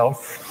the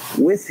self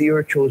with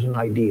your chosen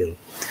ideal.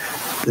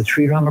 That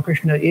Sri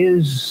Ramakrishna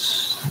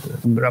is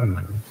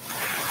Brahman.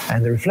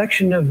 And the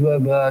reflection of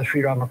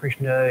Sri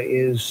Ramakrishna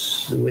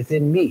is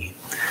within me.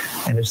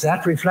 And it's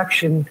that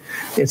reflection,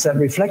 it's that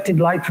reflected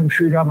light from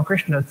Sri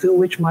Ramakrishna through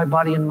which my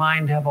body and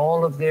mind have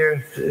all of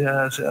their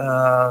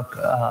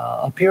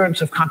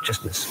appearance of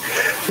consciousness.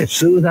 It's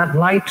through that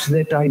light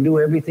that I do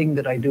everything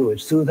that I do.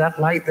 It's through that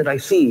light that I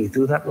see,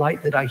 through that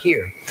light that I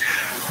hear.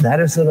 That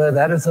is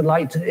the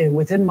light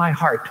within my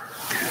heart.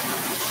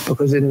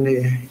 Because in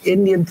the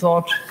Indian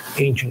thought,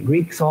 ancient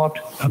Greek thought,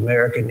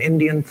 American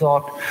Indian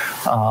thought,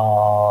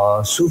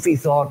 Sufi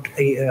thought,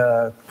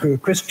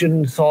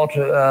 Christian thought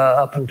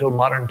up until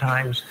modern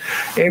times,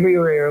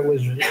 everywhere it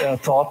was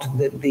thought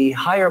that the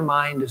higher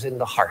mind is in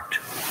the heart.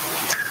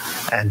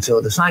 And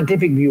so the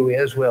scientific view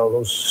is, well,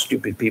 those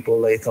stupid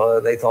people, they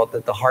thought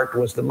that the heart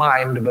was the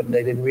mind, but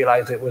they didn't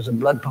realize it was a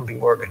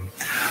blood-pumping organ.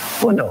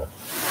 Well, no.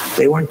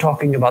 They weren't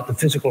talking about the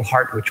physical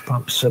heart which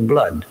pumps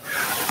blood.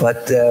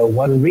 But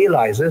one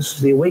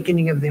realizes the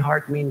awakening of the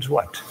heart means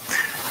what?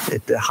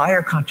 That the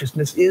higher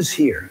consciousness is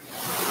here.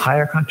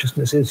 Higher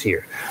consciousness is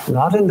here.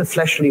 Not in the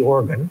fleshly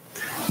organ,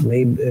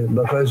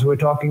 because we're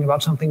talking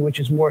about something which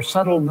is more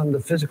subtle than the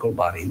physical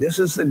body. This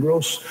is the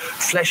gross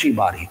fleshy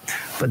body.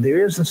 But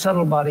there is the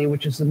subtle body,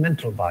 which is the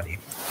mental body.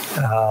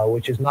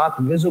 which is not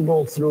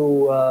visible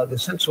through the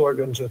sense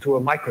organs or through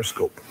a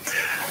microscope.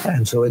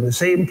 And so in the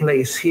same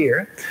place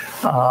here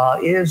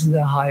is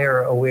the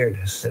higher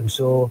awareness. And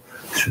so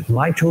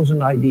my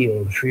chosen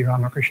ideal, Sri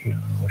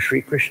Ramakrishna, or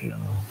Sri Krishna,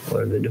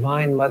 or the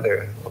Divine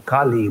Mother, or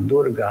Kali,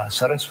 Durga,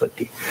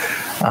 Saraswati,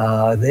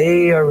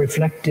 they are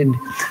reflected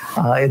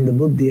in the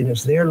buddhi, and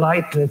it's their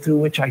light through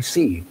which I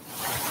see.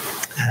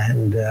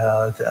 And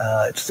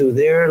it's through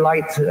their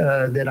light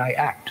that I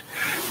act.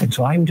 And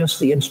so I'm just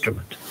the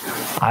instrument.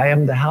 I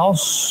am the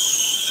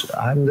house,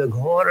 I'm the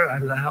ghor,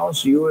 I'm the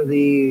house, you are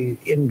the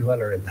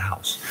indweller in the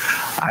house.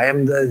 I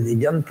am the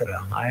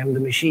yantra, I am the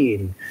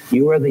machine,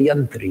 you are the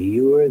yantri,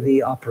 you are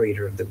the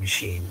operator of the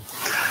machine.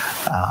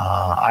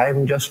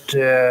 I'm just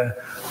a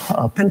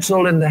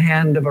pencil in the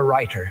hand of a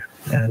writer.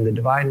 And the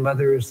Divine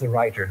Mother is the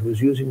writer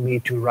who's using me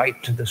to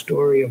write the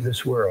story of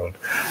this world,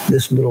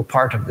 this little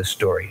part of the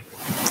story.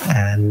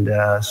 And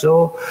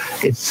so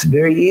it's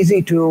very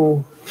easy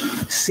to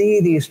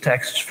see these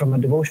texts from a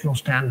devotional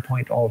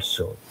standpoint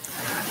also.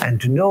 And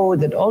to know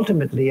that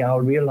ultimately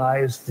I'll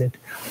realize that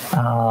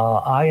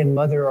I and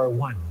Mother are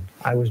one.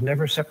 I was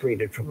never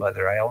separated from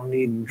Mother. I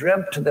only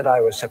dreamt that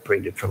I was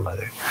separated from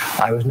Mother.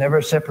 I was never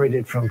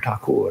separated from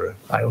Thakur.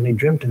 I only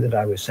dreamt that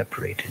I was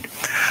separated.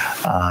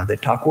 The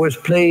Thakur's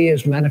play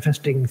is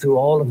manifesting through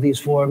all of these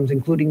forms,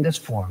 including this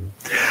form.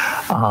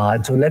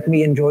 So let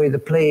me enjoy the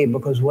play,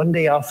 because one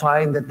day I'll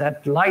find that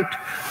that light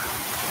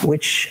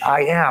which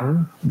I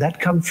am, that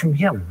comes from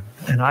Him.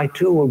 And I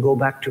too will go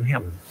back to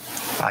Him.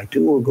 I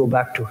too will go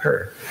back to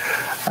her.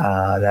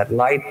 That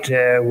light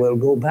will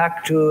go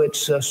back to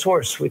its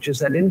source, which is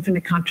that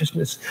infinite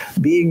consciousness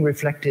being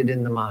reflected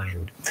in the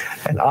mind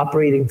and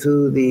operating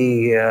through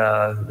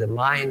the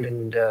mind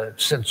and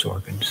sense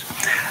organs.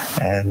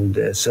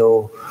 And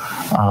so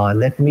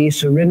let me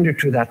surrender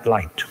to that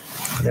light.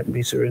 Let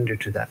me surrender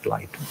to that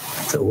light.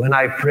 So when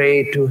I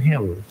pray to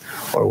Him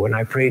or when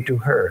I pray to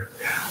her,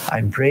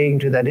 I'm praying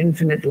to that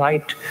infinite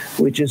light,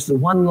 which is the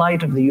one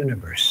light of the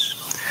universe,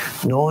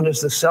 known as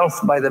the Self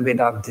by the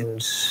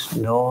Vedantins,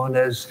 known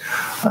as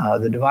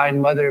the Divine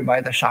Mother by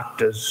the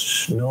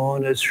Shaktas,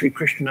 known as Sri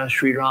Krishna,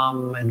 Sri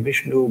Ram, and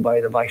Vishnu by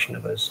the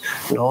Vaishnavas,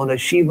 known as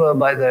Shiva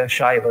by the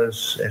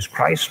Shaivas, as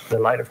Christ, the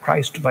light of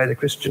Christ by the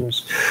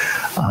Christians,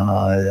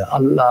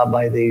 Allah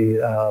by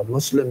the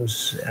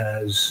Muslims,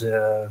 as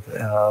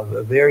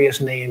various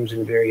names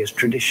in various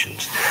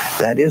traditions.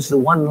 That is the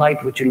one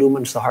light which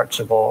illumines the hearts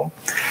of all,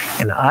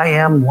 and I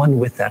am one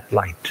with that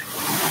light.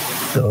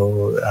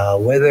 So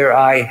whether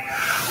I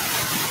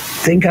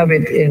think of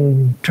it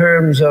in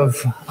terms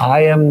of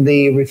I am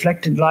the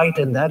reflected light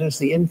and that is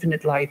the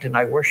infinite light and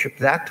I worship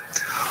that,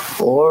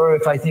 or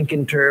if I think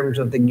in terms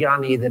of the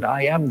jnani that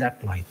I am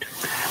that light,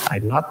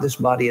 I'm not this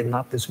body and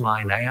not this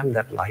mind, I am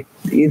that light.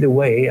 Either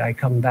way, I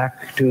come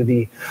back to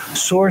the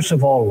source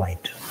of all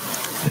light.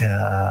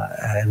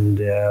 And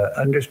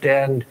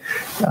understand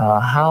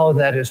how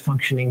that is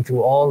functioning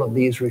through all of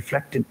these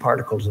reflected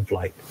particles of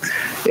light.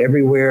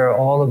 Everywhere,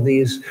 all of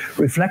these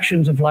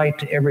reflections of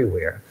light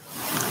everywhere,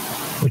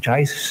 which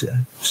I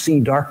see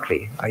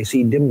darkly, I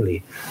see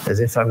dimly, as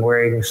if I'm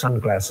wearing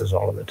sunglasses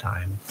all of the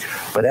time.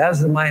 But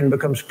as the mind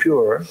becomes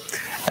pure,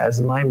 as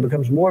the mind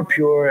becomes more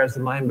pure, as the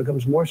mind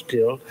becomes more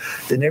still,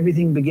 then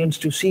everything begins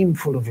to seem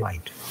full of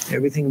light.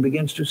 Everything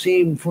begins to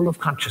seem full of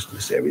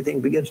consciousness.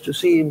 Everything begins to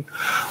seem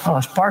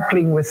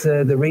sparkling with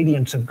the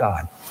radiance of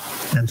God.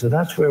 And so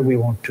that's where we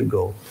want to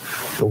go.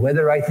 So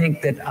whether I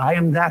think that I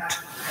am that,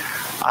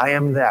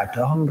 Aham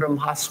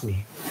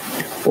Brahmasmi,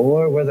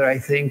 or whether I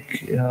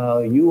think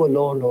you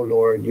alone, O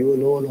Lord, you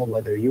alone, O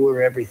Mother, you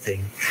are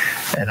everything,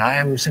 and I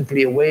am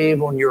simply a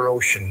wave on your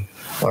ocean,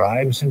 or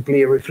I am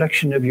simply a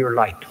reflection of your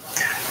light.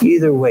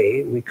 Either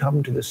way, we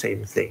come to the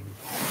same thing.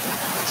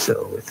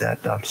 So with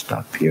that, I'll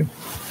stop here.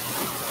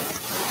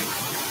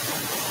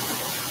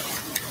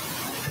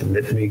 And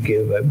let me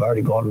give, I've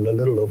already gone a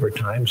little over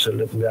time, so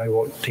I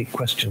won't take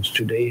questions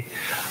today.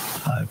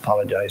 I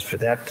apologize for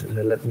that.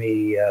 Let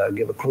me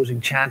give a closing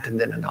chant and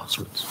then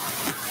announcements.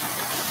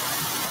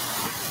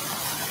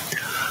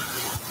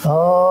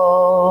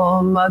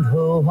 Om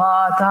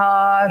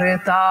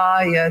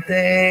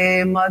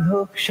madhuvatharitayate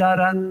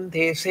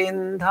madhuksharanti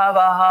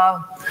sindhavaha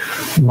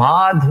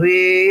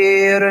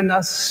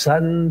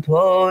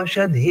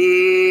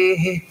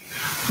madhvirnasantoshadhihi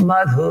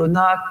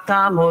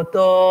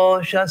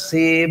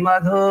madhunaktamutoshasi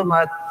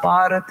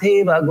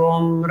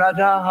madhumatparthivagum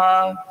rajaha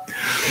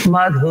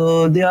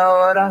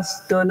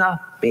madhudyaurastuna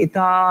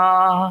pita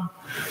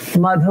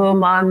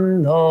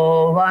madhumando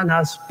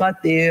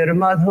vanaspatir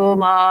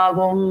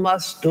madhumagum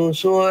astu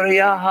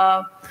suryaha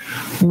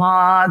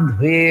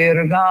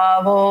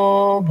madhvirgavo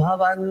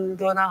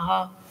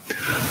bhavantunaha.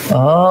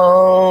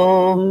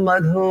 Om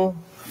madhu,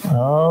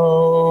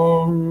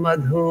 om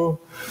madhu,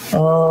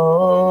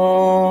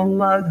 om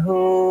madhu.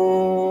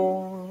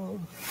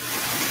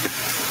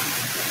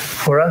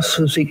 For us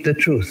who seek the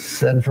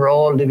truth and for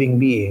all living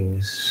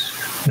beings,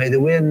 may the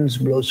winds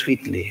blow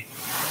sweetly.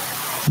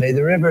 May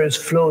the rivers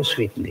flow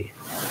sweetly.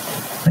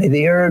 May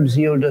the herbs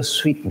yield us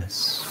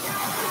sweetness.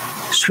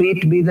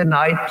 Sweet be the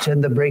night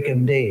and the break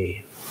of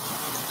day.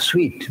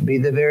 Sweet be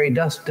the very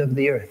dust of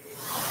the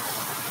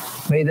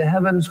earth. May the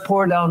heavens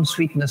pour down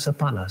sweetness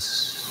upon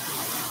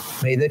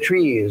us. May the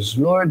trees,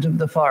 lords of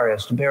the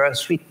forest, bear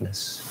us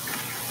sweetness.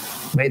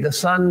 May the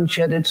sun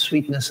shed its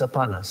sweetness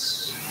upon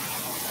us.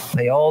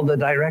 May all the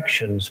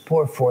directions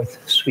pour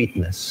forth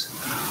sweetness.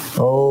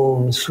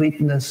 Oh,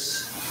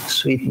 sweetness,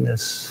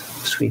 sweetness,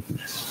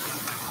 sweetness.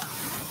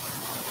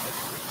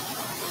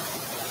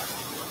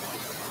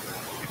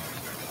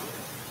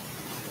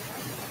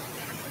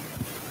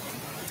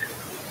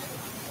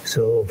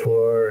 So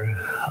for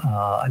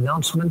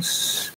announcements,